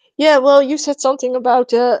 Yeah, well, you said something about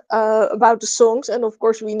the songs, and of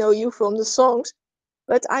course we know you from the songs.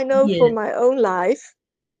 But I know Yeah. from my own life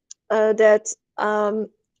that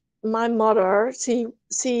my mother, she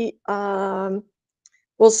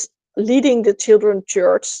was leading the children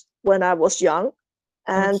church when I was young,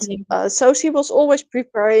 and Okay. so she was always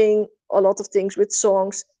preparing a lot of things with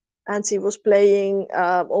songs, and she was playing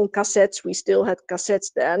on cassettes. We still had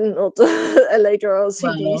cassettes then, not later on Wow.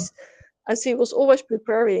 CDs, and she was always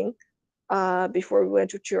preparing before we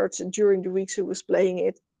went to church, and during the week she was playing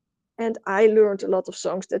it. And I learned a lot of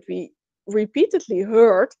songs that we repeatedly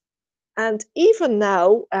heard. And even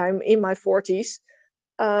now, I'm in my 40s.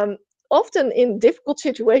 Um, Often in difficult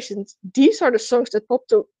situations, these are the songs that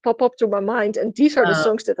pop up to my mind, and these are the Wow.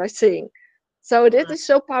 songs that I sing. So it Wow. is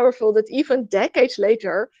so powerful that even decades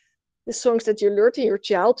later, the songs that you learned in your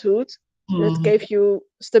childhood that Mm, gave you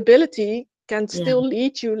stability can yeah. still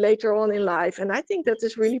lead you later on in life. And I think that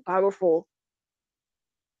is really powerful.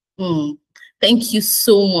 Mm. Thank you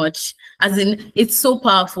so much. As in, it's so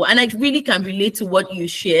powerful. And I really can relate to what you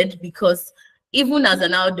shared, because even as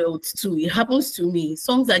an adult too, it happens to me.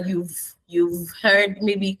 Songs that you've heard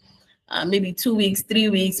maybe 2 weeks, 3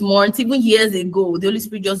 weeks, months, even years ago, the Holy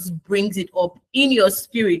Spirit just brings it up in your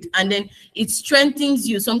spirit, and then it strengthens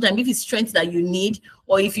you. Sometimes if it's strength that you need,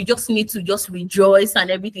 or if you just need to just rejoice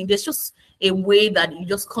and everything, there's just a way that it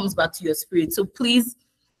just comes back to your spirit. So please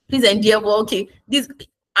endeavor. Okay, this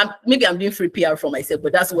maybe I'm doing free PR for myself,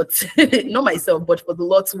 but that's what not myself, but for the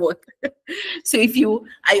Lord's work. So if you,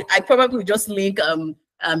 I probably will just link the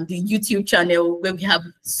YouTube channel where we have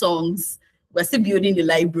songs. We're still building the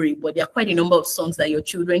library, but there are quite a number of songs that your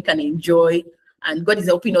children can enjoy, and God is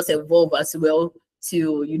helping us evolve as well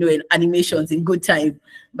to, in animations in good time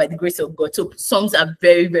by the grace of God. So songs are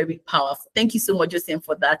very, very powerful. Thank you so much, Joseph,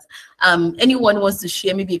 for that. Anyone wants to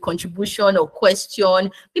share maybe a contribution or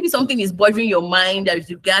question, maybe something is bothering your mind as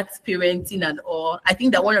regards parenting and all. I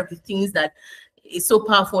think that one of the things that is so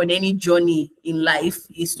powerful in any journey in life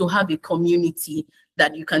is to have a community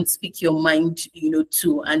that you can speak your mind,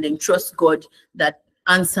 to, and then trust God that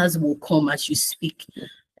answers will come as you speak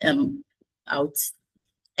out.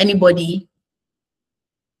 Anybody?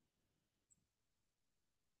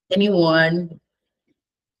 Anyone?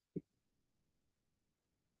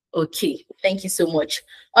 Okay, thank you so much.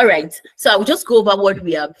 All right, so I will just go over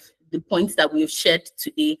the points that we've shared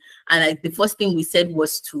today. And the first thing we said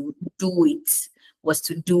was to do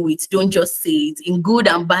it, Don't just say it. In good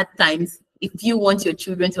and bad times, if you want your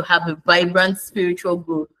children to have a vibrant spiritual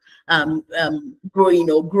growth,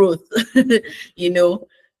 you know,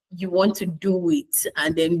 you want to do it,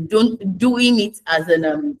 and then don't doing it as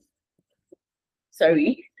an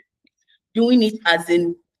sorry doing it as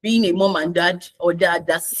in being a mom and dad or dad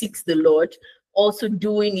that seeks the Lord, also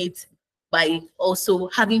doing it by also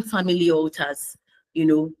having family altars,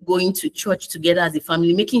 going to church together as a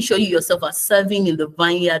family, making sure you yourself are serving in the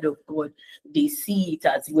vineyard of God. They see it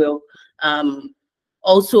as well.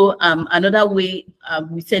 Also, another way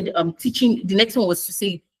we said teaching, the next one was to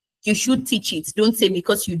say you should teach it. Don't say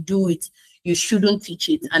because you do it, you shouldn't teach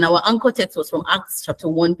it. And our anchor text was from Acts chapter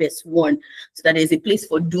 1, verse 1. So that there's a place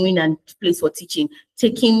for doing and place for teaching,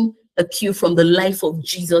 taking a cue from the life of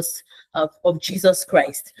Jesus, of Jesus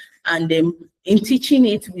Christ. And in teaching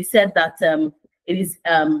it, we said that it's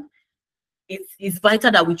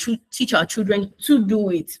vital that we teach our children to do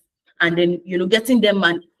it. And then, getting them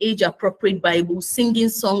an age-appropriate Bible, singing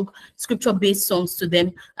scripture-based songs to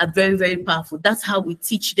them are very, very powerful. That's how we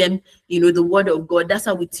teach them, the word of God. That's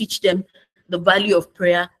how we teach them the value of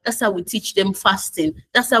prayer. That's how we teach them fasting.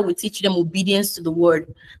 That's how we teach them obedience to the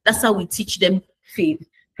word. That's how we teach them faith.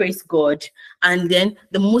 Praise God. And then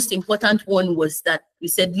the most important one was that we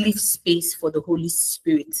said, leave space for the Holy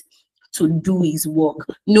Spirit to do his work.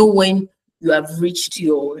 Know when you have reached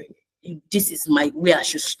this is where I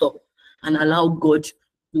should stop, and allow God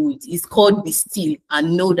do it. It's called be still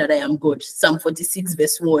and know that I am God. Psalm 46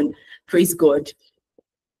 verse 1. Praise God.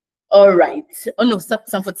 All right. Oh no,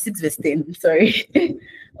 Psalm 46 verse 10. Sorry.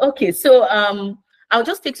 Okay, so I'll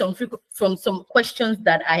just take from some questions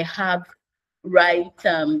that I have right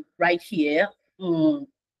here.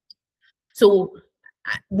 So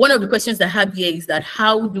one of the questions I have here is that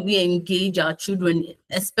how do we engage our children,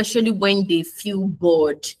 especially when they feel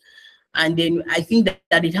bored? And then I think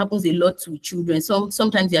that it happens a lot to children.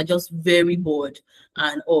 Sometimes they are just very bored,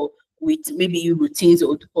 and or with maybe routines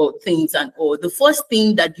or things and all, the first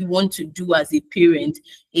thing that you want to do as a parent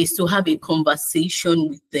is to have a conversation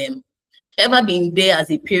with them. Ever been there as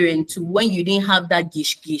a parent to when you didn't have that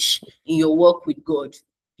gish in your work with God?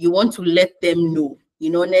 You want to let them know,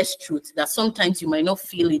 in honest truth, that sometimes you might not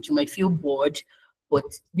feel it, you might feel bored, but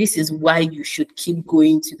this is why you should keep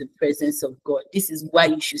going to the presence of God. This is why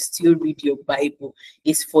you should still read your Bible.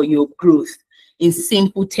 It's for your growth. In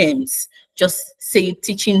simple terms, just say,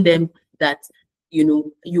 teaching them that,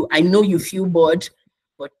 I know you feel bored,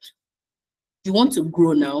 but you want to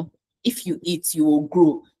grow now. If you eat, you will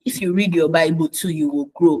grow. If you read your Bible too, you will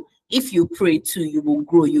grow. If you pray too, you will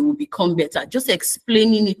grow. You will become better. Just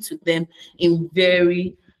explaining it to them in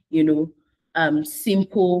very,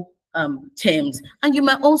 simple terms. And you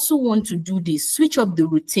might also want to do this, switch up the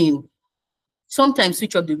routine. Sometimes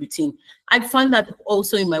switch up the routine. I find that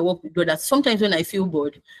also in my work with God, that sometimes when I feel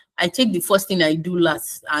bored, I take the first thing I do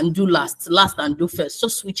last and do last and do first.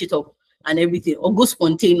 Just switch it up and everything, or go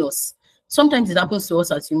spontaneous. Sometimes it happens to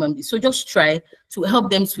us as human beings. So just try to help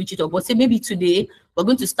them switch it up. But say maybe today we're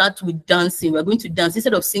going to start with dancing. We're going to dance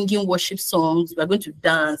instead of singing worship songs. We're going to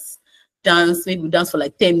dance. Maybe we dance for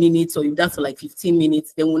like 10 minutes, or you dance for like 15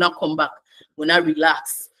 minutes. Then we'll now come back. We'll now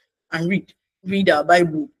relax and read our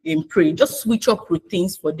Bible and pray. Just switch up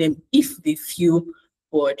routines for them if they feel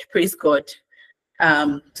bored. Praise God.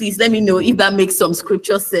 Please let me know if that makes some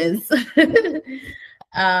scripture sense.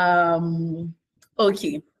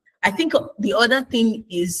 Okay. I think the other thing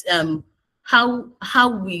is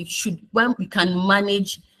how we should, when we can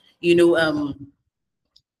manage,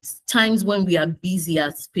 times when we are busy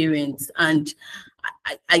as parents. And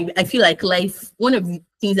I feel like life, one of the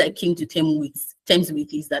things I came to terms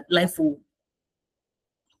with is that life will,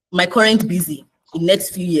 my current busy, in next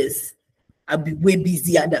few years, I'll be way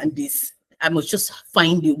busier than this. I must just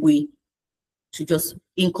find a way to just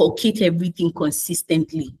inculcate everything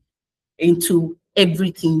consistently into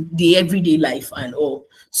everything, the everyday life and all.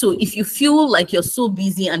 So if you feel like you're so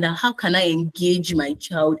busy and how can I engage my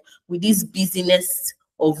child with this busyness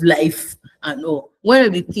of life and all, one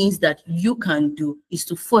of the things that you can do is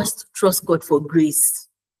to first trust God for grace.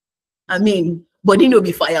 I mean, body no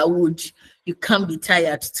be firewood. You can't be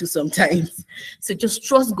tired too sometimes. So just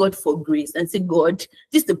trust God for grace and say, God,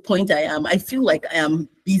 this is the point I am. I feel like I am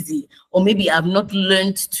busy, or maybe I've not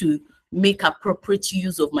learned to make appropriate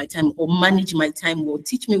use of my time or manage my time well.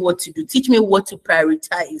 Teach me what to do. Teach me what to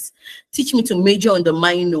prioritize. Teach me to major on the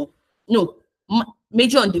minor. No,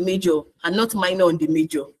 major on the major and not minor on the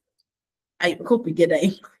major. I hope we get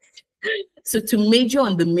that. So to major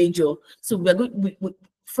on the major. So we're going, we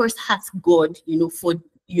first ask God, for,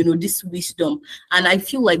 this wisdom. And I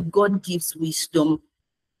feel like God gives wisdom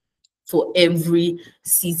for every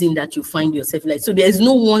season that you find yourself like. So there's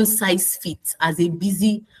no one size fits as a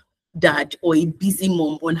busy dad or a busy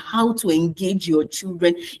mom on how to engage your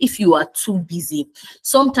children if you are too busy.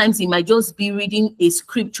 Sometimes it might just be reading a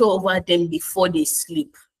scripture over them before they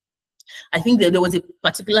sleep. I think that there was a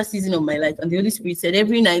particular season of my life and the Holy Spirit said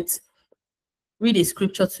every night, read a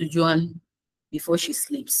scripture to Joan before she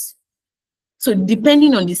sleeps. So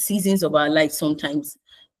depending on the seasons of our life, sometimes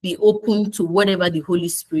be open to whatever the Holy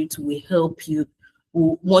Spirit will help you,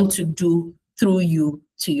 will want to do through you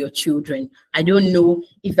to your children. I don't know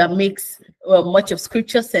if that makes much of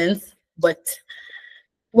scripture sense, but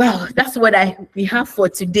well, that's what we have for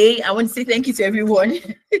today. I want to say thank you to everyone.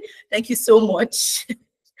 Thank you so much.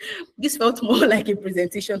 This felt more like a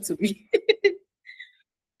presentation to me.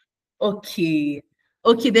 Okay,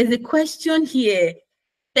 there's a question here.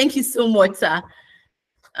 Thank you so much, sir.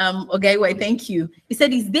 Okay, well, thank you. He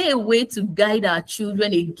said, is there a way to guide our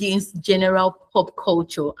children against general pop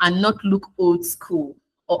culture and not look old school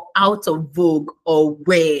or out of vogue or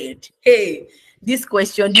weird? Hey, this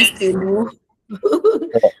question, this table.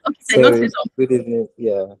 Okay, so So good evening.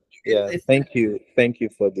 Yeah. Thank you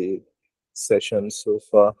for the session so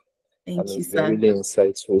far. Thank you, It's been sir. really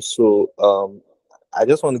insightful. So I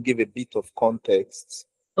just want to give a bit of context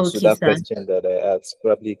to Okay, that sir. question that I asked.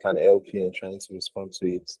 Probably can help you in trying to respond to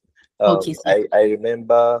it. Okay, sir. I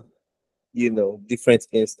remember, different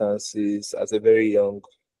instances as a very young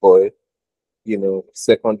boy,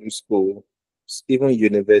 secondary school, even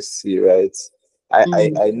university, right?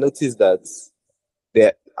 I noticed that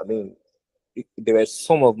there, I mean, there were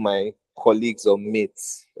some of my colleagues or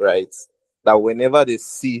mates, right, that whenever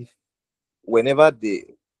there's a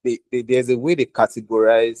way they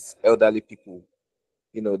categorize elderly people,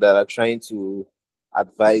 that are trying to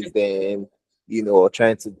advise them, or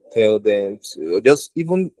trying to tell them to, or just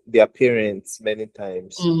even their parents many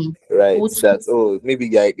times, right? Old school. That, oh, maybe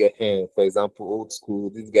like, for example, old school,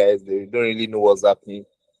 these guys, they don't really know what's happening.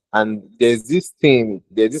 And there's this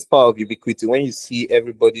power of ubiquity. When you see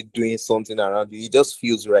everybody doing something around you, it just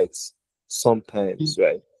feels right sometimes,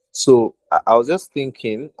 right? So I was just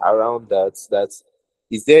thinking around that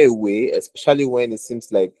is there a way, especially when it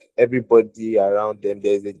seems like everybody around them,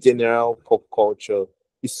 there's a general pop culture,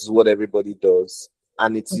 this is what everybody does,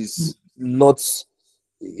 and it is not,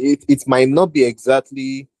 it might not be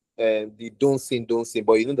exactly the don't sin,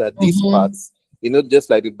 but you know that these parts, you know, just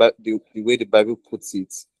like the way the Bible puts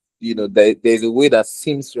it, you know, there's a way that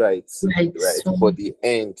seems right, Right. right, So but the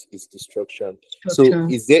end is destruction. So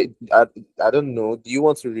structure. is there, I don't know, do you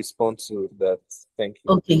want to respond to that? Thank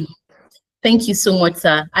you. Okay. Thank you so much,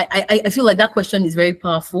 sir. I feel like that question is very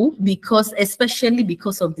powerful because, especially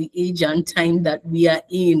because of the age and time that we are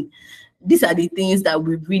in, these are the things that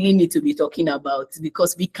we really need to be talking about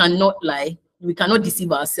because we cannot lie, we cannot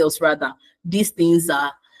deceive ourselves. Rather, these things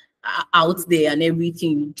are out there and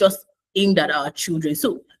everything, just aimed at our children.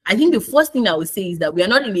 So I think the first thing I would say is that we are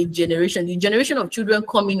not in a generation, the generation of children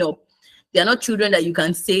coming up, they are not children that you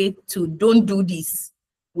can say to don't do this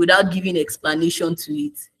without giving explanation to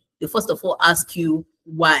it. They first of all ask you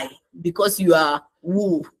why, because you are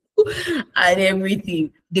who and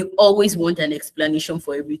everything. They always want an explanation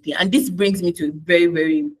for everything. And this brings me to a very,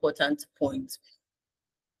 very important point.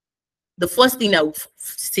 The first thing I would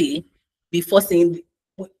say before saying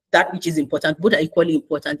that which is important, both are equally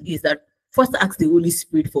important, is that first ask the Holy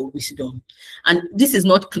Spirit for wisdom. And this is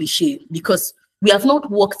not cliche because we have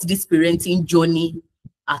not walked this parenting journey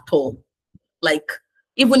at all. Like,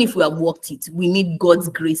 even if we have walked it, we need God's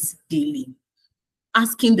grace daily.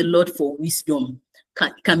 Asking the Lord for wisdom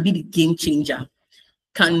can be the game changer,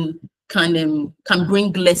 can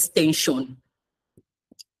bring less tension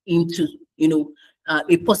into,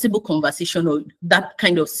 a possible conversation or that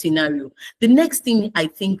kind of scenario. The next thing I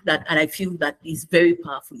think that, and I feel that is very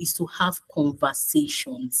powerful, is to have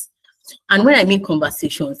conversations. And when I mean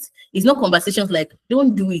conversations, it's not conversations like,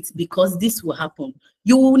 don't do it because this will happen.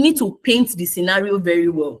 You will need to paint the scenario very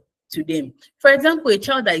well to them. For example, a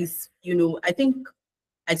child that is, I think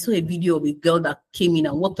I saw a video of a girl that came in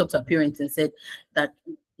and walked up to her parents and said that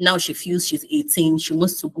now she feels she's 18, she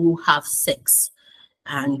wants to go have sex.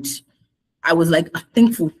 And I was like, I'm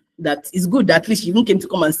thankful that it's good that at least she even came to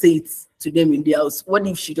come and say it to them in the house. What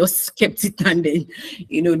if she just kept it and then,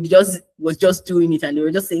 just was just doing it and they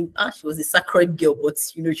were just saying, she was a sacred girl, but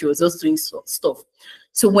she was just doing stuff.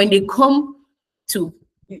 So when they come to,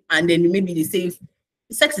 and then maybe they say,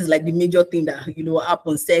 sex is like the major thing that,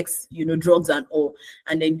 happens, sex, drugs and all.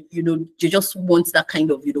 And then, they just want that kind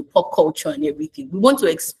of, pop culture and everything. We want to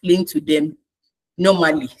explain to them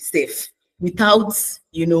normally, safe, without,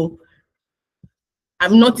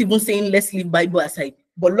 I'm not even saying let's leave Bible aside,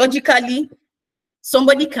 but logically,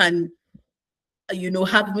 somebody can,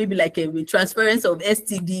 have maybe like a transference of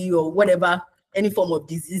STD or whatever, any form of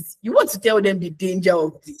disease. You want to tell them the danger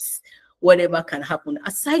of this, whatever can happen.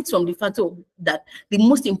 Aside from the fact of that, the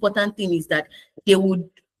most important thing is that they would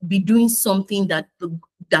be doing something that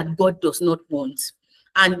God does not want.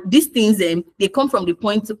 And these things, they come from the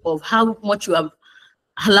point of how much you have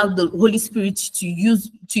allow the Holy Spirit to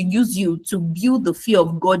use you to build the fear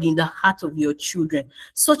of God in the heart of your children,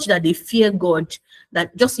 such that they fear God,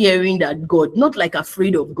 that just hearing that God, not like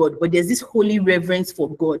afraid of God, but there's this holy reverence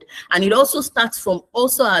for God. And it also starts from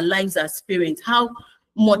also our lives as parents. How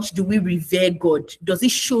much do we revere God? Does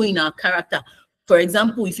it show in our character? For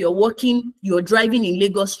example, if you're driving in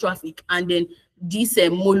Lagos traffic and then this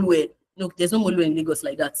Molue, no, there's no Molue in Lagos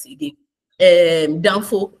like that again.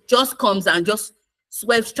 Danfo just comes and just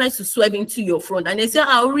tries to swerve into your front, and they say,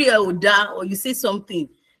 or you say something,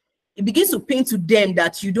 it begins to paint to them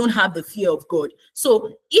that you don't have the fear of God.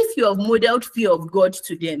 So if you have modeled fear of God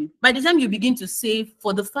to them, by the time you begin to say,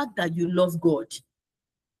 for the fact that you love God,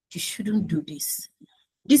 you shouldn't do this.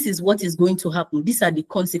 This is what is going to happen. These are the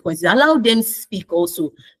consequences. Allow them speak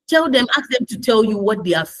also. Tell them, ask them to tell you what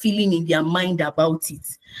they are feeling in their mind about it.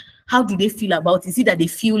 How do they feel about it? Is it that they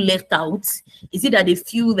feel left out? Is it that they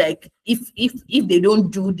feel like if they don't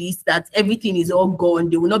do this, that everything is all gone,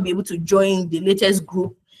 they will not be able to join the latest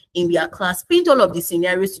group in their class? Paint all of the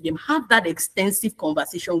scenarios to them. Have that extensive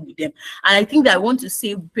conversation with them. And I think that I want to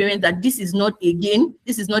say, parents, that this is not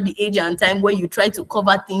the age and time where you try to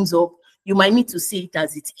cover things up. You might need to say it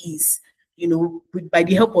as it is, by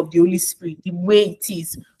the help of the Holy Spirit, the way it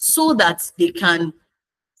is, so that they can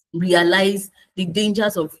realize the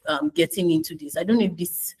dangers of getting into this. I don't know if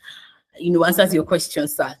this, answers your question,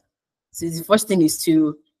 sir. So the first thing is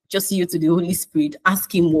to just yield to the Holy Spirit,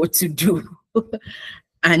 ask him what to do,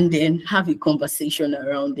 and then have a conversation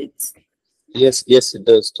around it. Yes, it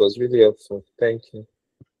does. It was really helpful. Thank you.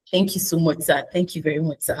 Thank you so much, sir. Thank you very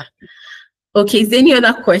much, sir. Okay, is there any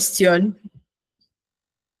other question?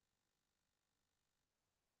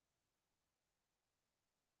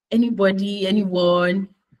 Anybody, anyone?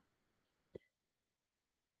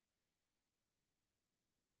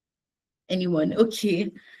 Anyone?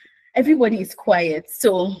 Okay. Everybody is quiet.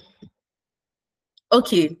 So,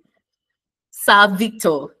 okay. Sir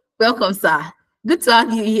Victor, welcome, sir. Good to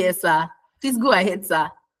have you here, sir. Please go ahead, sir.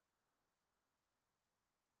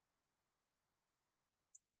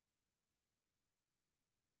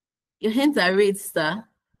 Your hands are raised, sir.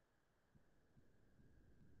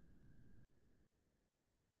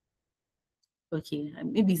 Okay,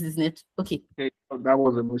 maybe this is net. Okay. Hey, that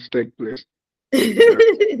was a mistake, please.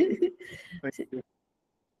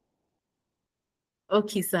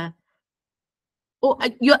 Okay, sir. Oh,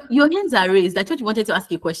 your hands are raised. I thought you wanted to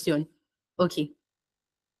ask a question. Okay.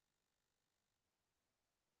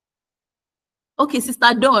 Okay,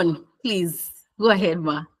 Sister Dawn, please go ahead,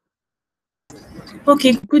 ma.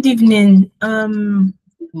 Okay, good evening.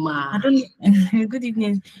 Ma. I don't good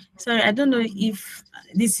evening. Sorry, I don't know if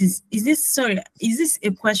this is this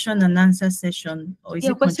a question and answer session or is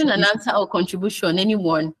Yeah, it question and contribution? answer or contribution,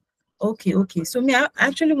 anyone. Okay. So I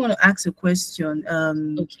actually want to ask a question.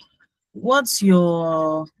 Okay. What's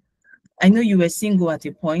your I know you were single at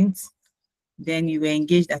a point, then you were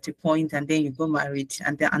engaged at a point, and then you got married,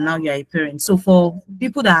 and now you are a parent. So for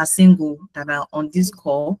people that are single that are on this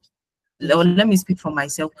call, or let me speak for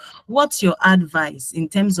myself, what's your advice in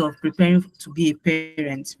terms of preparing to be a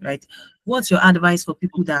parent, right? What's your advice for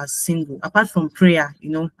people that are single, apart from prayer?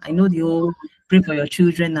 I know the whole pray for your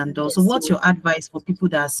children and also what's your advice for people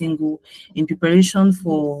that are single in preparation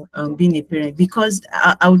for being a parent? Because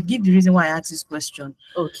I would give the reason why I asked this question.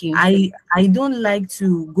 Okay. I don't like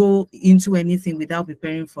to go into anything without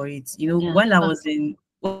preparing for it. Yeah. While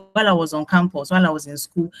I was on campus, while I was in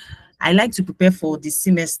school, I like to prepare for the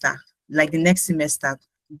semester, like the next semester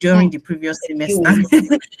during the previous semester.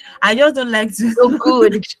 I just don't like to. So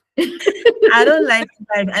good. I don't like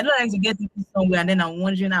to get into somewhere and then I'm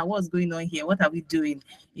wondering what's going on here. What are we doing?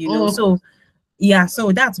 So yeah,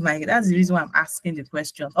 so that's the reason why I'm asking the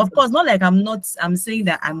question. Of course, not like I'm saying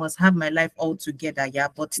that I must have my life all together, yeah,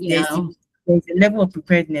 but Yeah. there's a level of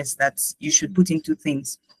preparedness that you should put into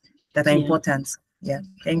things that are Yeah. important. Yeah,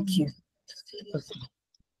 thank you.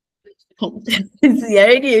 See, I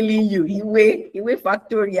already telling you, he way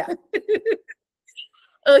Factoria.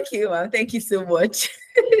 Okay, well, thank you so much.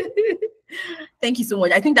 Thank you so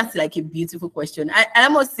much. I think that's like a beautiful question. I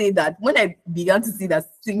must say that when I began to see that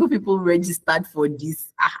single people registered for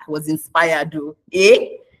this, I was inspired.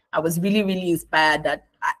 I was really, really inspired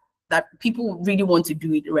that people really want to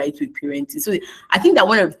do it right with parenting. So I think that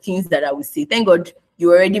one of the things that I would say, thank God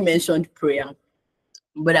you already mentioned prayer,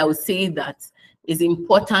 but I would say that it's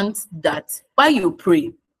important that while you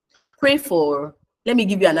pray for, let me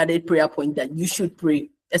give you another prayer point that you should pray,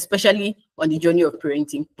 especially on the journey of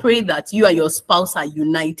parenting. Pray that you and your spouse are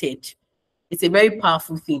united. It's a very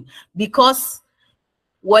powerful thing because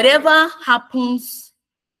whatever happens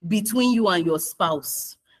between you and your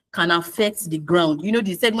spouse can affect the ground.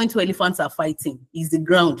 They said when two elephants are fighting, it's the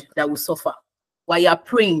ground that will suffer. While you're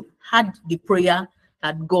praying, had the prayer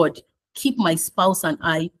that God, keep my spouse and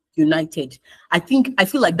I united. I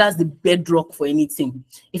feel like that's the bedrock for anything.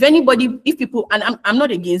 If people, and I'm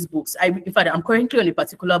not against books. In fact, I'm currently on a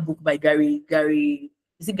particular book by Gary,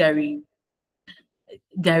 is it Gary?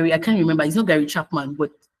 I can't remember. It's not Gary Chapman,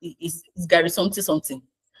 but it's Gary something.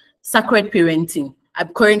 Sacred Parenting. I'm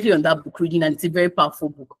currently on that book reading, and it's a very powerful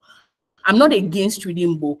book. I'm not against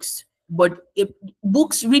reading books, but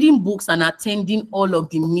reading books and attending all of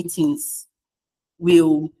the meetings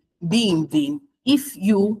will be in vain if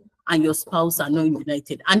you and your spouse are not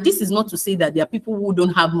united. And this is not to say that there are people who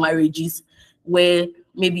don't have marriages where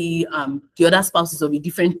maybe the other spouse is of a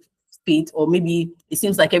different state, or maybe it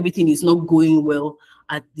seems like everything is not going well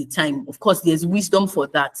at the time. Of course, there's wisdom for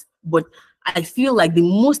that, but I feel like the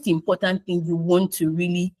most important thing you want to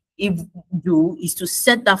really do is to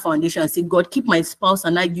set that foundation and say, God, keep my spouse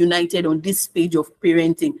and I united on this stage of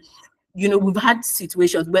parenting. We've had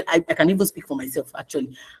situations where I can even speak for myself,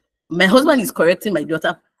 actually. My husband is correcting my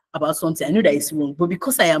daughter about something. I know that it's wrong, but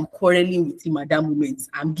because I am quarreling with him at that moment,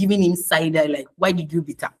 I'm giving him side eye, like, why did you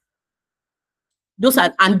beat her? Those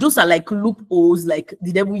are like loopholes, like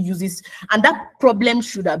the devil uses, and that problem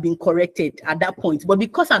should have been corrected at that point. But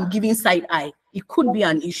because I'm giving side eye, it could be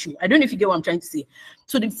an issue. I don't know if you get what I'm trying to say.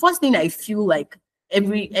 So the first thing I feel like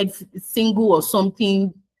every single or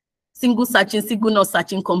something, single searching, single not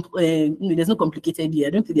searching, there's no complicated here.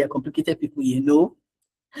 I don't think they are complicated people,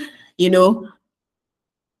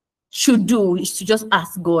 should do is to just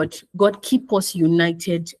ask God, God, keep us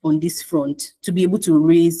united on this front to be able to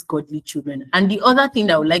raise godly children. And the other thing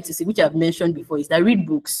that I would like to say, which I've mentioned before, is that read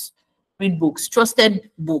books, trusted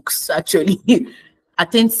books, actually.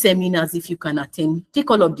 Attend seminars if you can attend. Take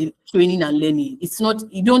all of the training and learning. It's not,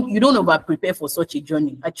 you don't over prepare for such a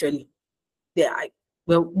journey, actually.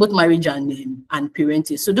 Well, both marriage and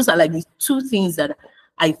parenting. So those are like the two things that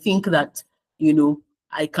I think that, you know,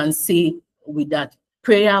 I can say with that.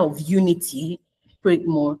 Prayer of unity, pray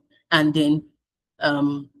more, and then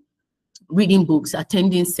reading books,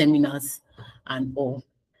 attending seminars, and all.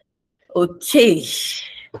 Okay.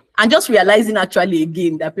 And just realizing actually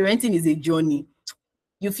again that parenting is a journey.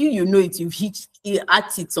 You feel you know it, you've hit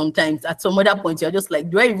at it sometimes. At some other point, you're just like,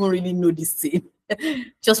 do I even really know this thing?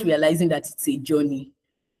 Just realizing that it's a journey.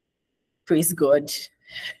 Praise God.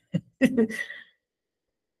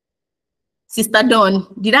 Sister Dawn,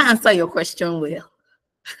 did I answer your question well?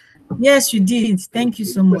 Yes, you did. Thank you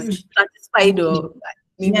so much. Satisfied or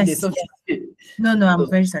maybe Yes, there's something? No, I'm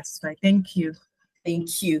very satisfied. Thank you.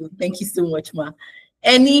 Thank you. Thank you so much, Ma.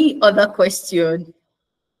 Any other question?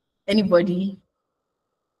 Anybody?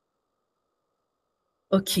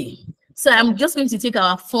 Okay. So I'm just going to take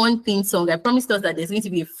our fun theme song. I promised us that there's going to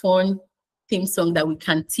be a fun theme song that we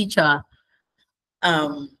can teach our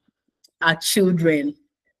children.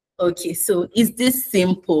 Okay, so is this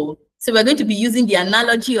simple? So we're going to be using the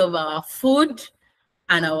analogy of our food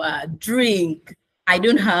and our drink. I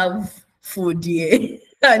don't have food here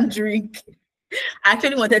and drink. I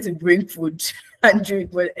actually wanted to bring food and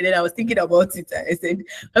drink, but then I was thinking about it. And I said,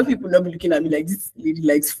 how people not be looking at me like this lady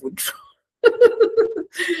likes food?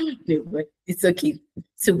 No, but it's okay.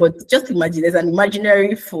 So, but just imagine there's an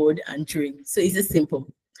imaginary food and drink. So it's just simple.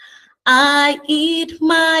 I eat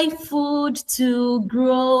my food to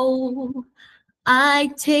grow. I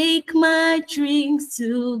take my drinks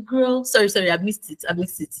to grow. Sorry, I missed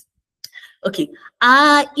it. Okay.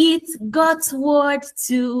 I eat God's word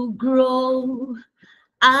to grow.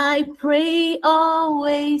 I pray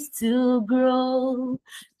always to grow.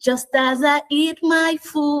 Just as I eat my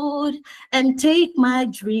food and take my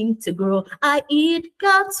drink to grow, I eat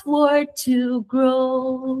God's word to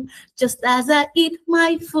grow. Just as I eat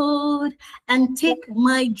my food and take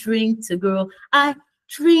my drink to grow, I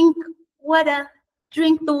drink water,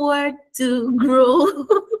 drink the word to grow.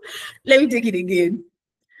 Let me take it again.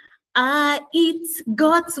 I eat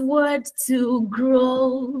God's word to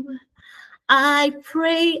grow. I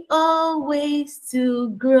pray always to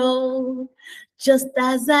grow. Just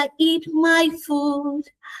as I eat my food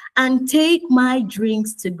and take my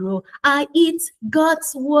drinks to grow, I eat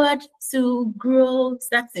God's word to grow. It's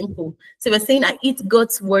that simple. So we're saying I eat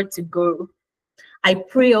God's word to grow. I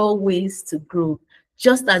pray always to grow.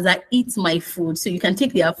 Just as I eat my food. So you can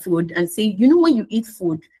take their food and say, you know, when you eat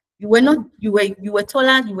food, you were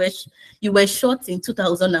taller, you were short in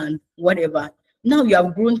 2000 and whatever. Now you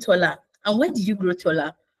have grown taller. And why did you grow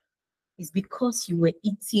taller? It's because you were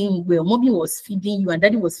eating well. Mommy was feeding you and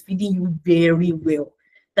daddy was feeding you very well.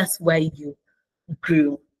 That's why you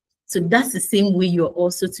grew. So that's the same way you're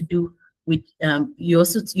also to do with you're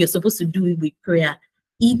supposed to do it with prayer.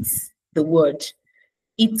 Eat the word,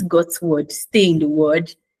 eat God's word, stay in the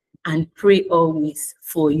word, and pray always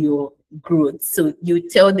for your growth. So you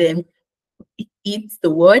tell them, eat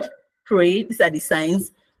the word, pray. These are the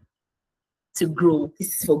signs to grow. This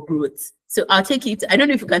is for growth. So I'll take it. I don't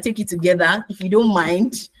know if you can take it together, if you don't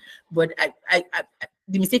mind, but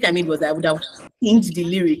the mistake I made was I would have pinned the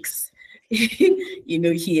lyrics,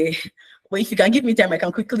 here. But if you can give me time, I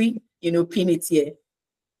can quickly, pin it here.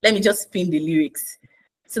 Let me just pin the lyrics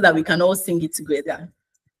so that we can all sing it together.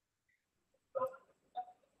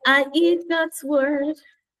 I eat God's word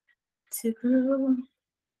to grow.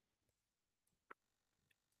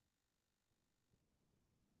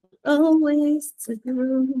 Always to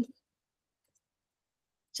grow.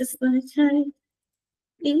 Just like I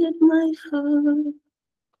eat my food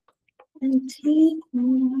and take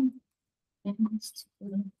my hands to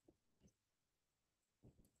grow.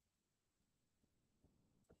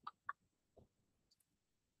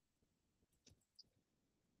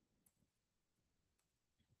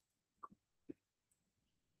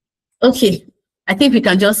 Okay, I think we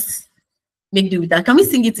can just make do with that. Can we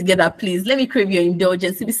sing it together, please? Let me crave your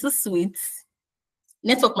indulgence. It'll be so sweet.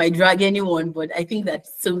 Network might drag anyone, but I think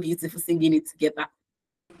that's so beautiful singing it together.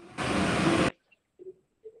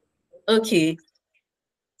 Okay.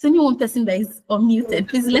 It's only one person that is unmuted.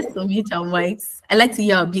 Please, let's unmute our mics. I like to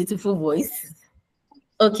hear our beautiful voice.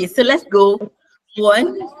 Okay, so let's go.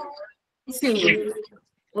 1, 2.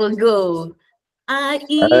 We'll go. I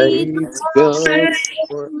I eat eat God's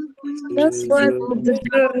word That's to what grow. the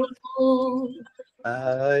girl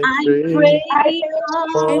I I pray pray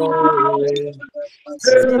always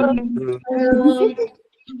to grow.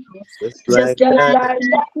 Just just like just I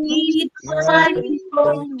like feed my eat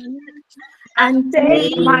soul and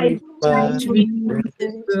take my my dreams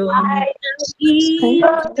to grow. Eat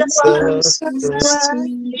God's word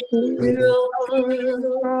grow.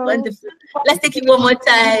 Wonderful. Let's take it one more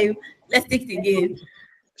time. Let's take it again.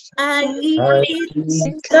 I I eat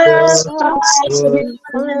eat God's God's word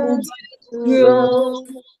word to grow.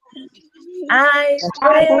 I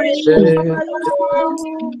I pray to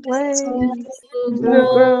way to to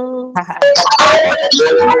grow. grow.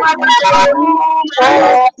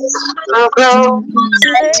 Grow.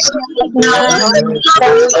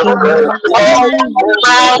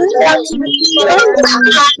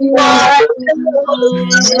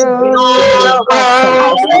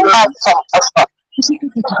 Awesome, awesome.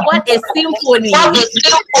 What a symphony.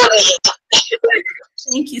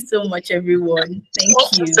 Thank you so much, everyone. Thank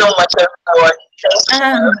you.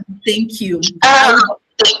 Thank you.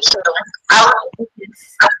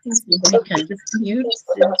 Somebody can just mute.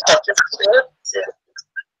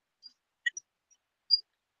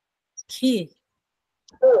 Okay.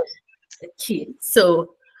 Okay.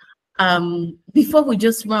 So before we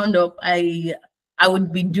just round up, I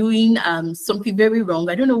would be doing something very wrong.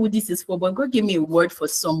 I don't know who this is for, but God gave me a word for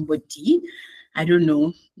somebody. I don't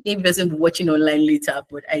know. Maybe doesn't be watching online later,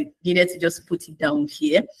 but I needed to just put it down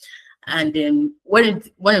here. And then one of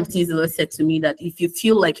the things the Lord said to me, that if you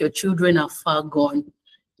feel like your children are far gone,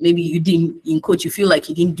 maybe you didn't, in quote, you feel like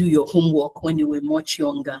you didn't do your homework when they were much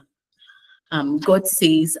younger. God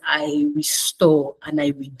says, I restore and I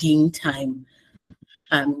redeem time.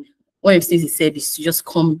 One of the things he said is to just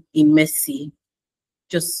come in mercy,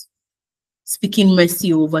 just speaking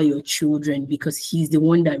mercy over your children, because he's the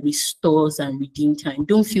one that restores and redeems time.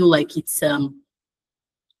 Don't feel like it's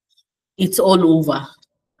all over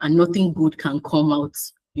and nothing good can come out,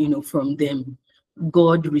 from them.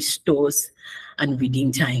 God restores and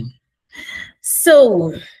redeem time.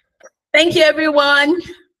 So thank you, everyone.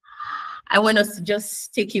 I want us to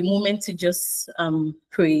just take a moment to just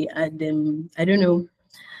pray. And I don't know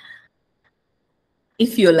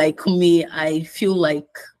if you're like me. I feel like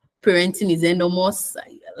parenting is enormous.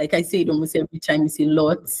 Like I say it almost every time, it's a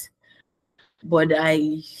lot. But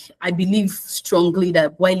I believe strongly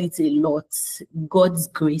that while it's a lot, God's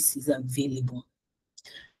grace is available.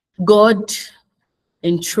 God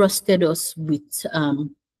entrusted us with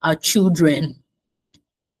our children.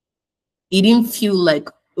 He didn't feel like,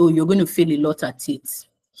 oh, you're going to fail a lot at it.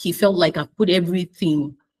 He felt like, I've put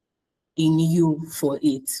everything in you for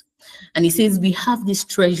it. And he says, we have this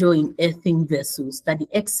treasure in earthen vessels, that the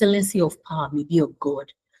excellency of power may be of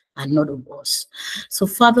God and not of us. So,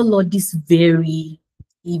 Father, Lord, this very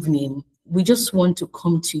evening, we just want to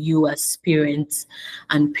come to you as parents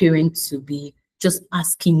and parents to be, just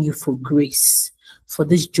asking you for grace for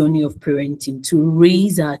this journey of parenting, to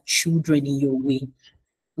raise our children in your way.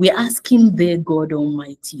 We're asking there, God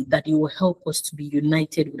Almighty, that you will help us to be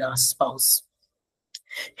united with our spouse.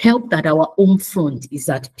 Help that our home front is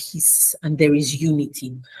at peace and there is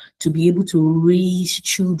unity, to be able to raise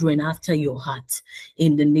children after your heart,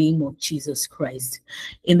 in the name of Jesus Christ.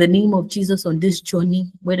 In the name of Jesus, on this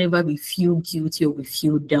journey, whenever we feel guilty or we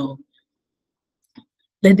feel down,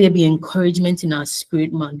 let there be encouragement in our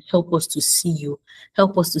spirit, man. Help us to see you.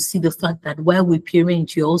 Help us to see the fact that while we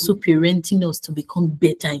parent, you're also parenting us to become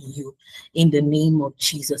better in you, in the name of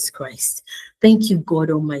Jesus Christ. Thank you,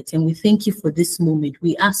 God Almighty. And we thank you for this moment.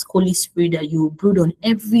 We ask, Holy Spirit, that you will brood on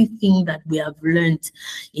everything that we have learned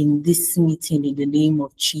in this meeting, in the name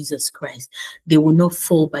of Jesus Christ. They will not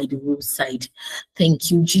fall by the roadside.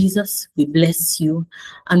 Thank you, Jesus. We bless you.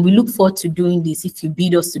 And we look forward to doing this if you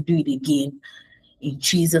bid us to do it again. In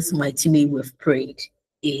Jesus' mighty name we've prayed.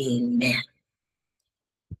 Amen.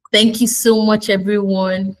 Thank you so much,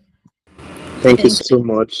 everyone. Thank you Thank so you.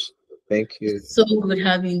 much. Thank you. So good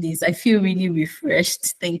having this. I feel really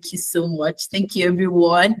refreshed. Thank you so much. Thank you,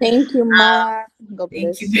 everyone. Thank you, Ma. God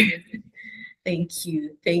Thank bless you. you. Thank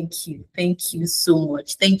you. Thank you. Thank you so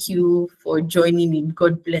much. Thank you for joining in.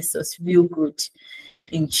 God bless us real good.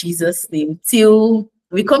 In Jesus' name. Till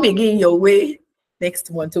we come again your way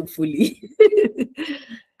next month, hopefully.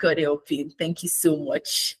 God help you. Thank you so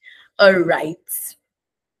much. All right.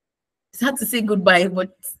 It's hard to say goodbye,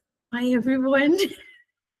 but bye, everyone.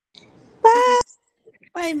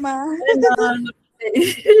 Bye, Ma.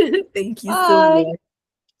 Thank you so Bye.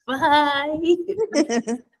 much. Bye.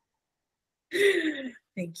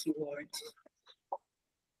 Thank you, Lord.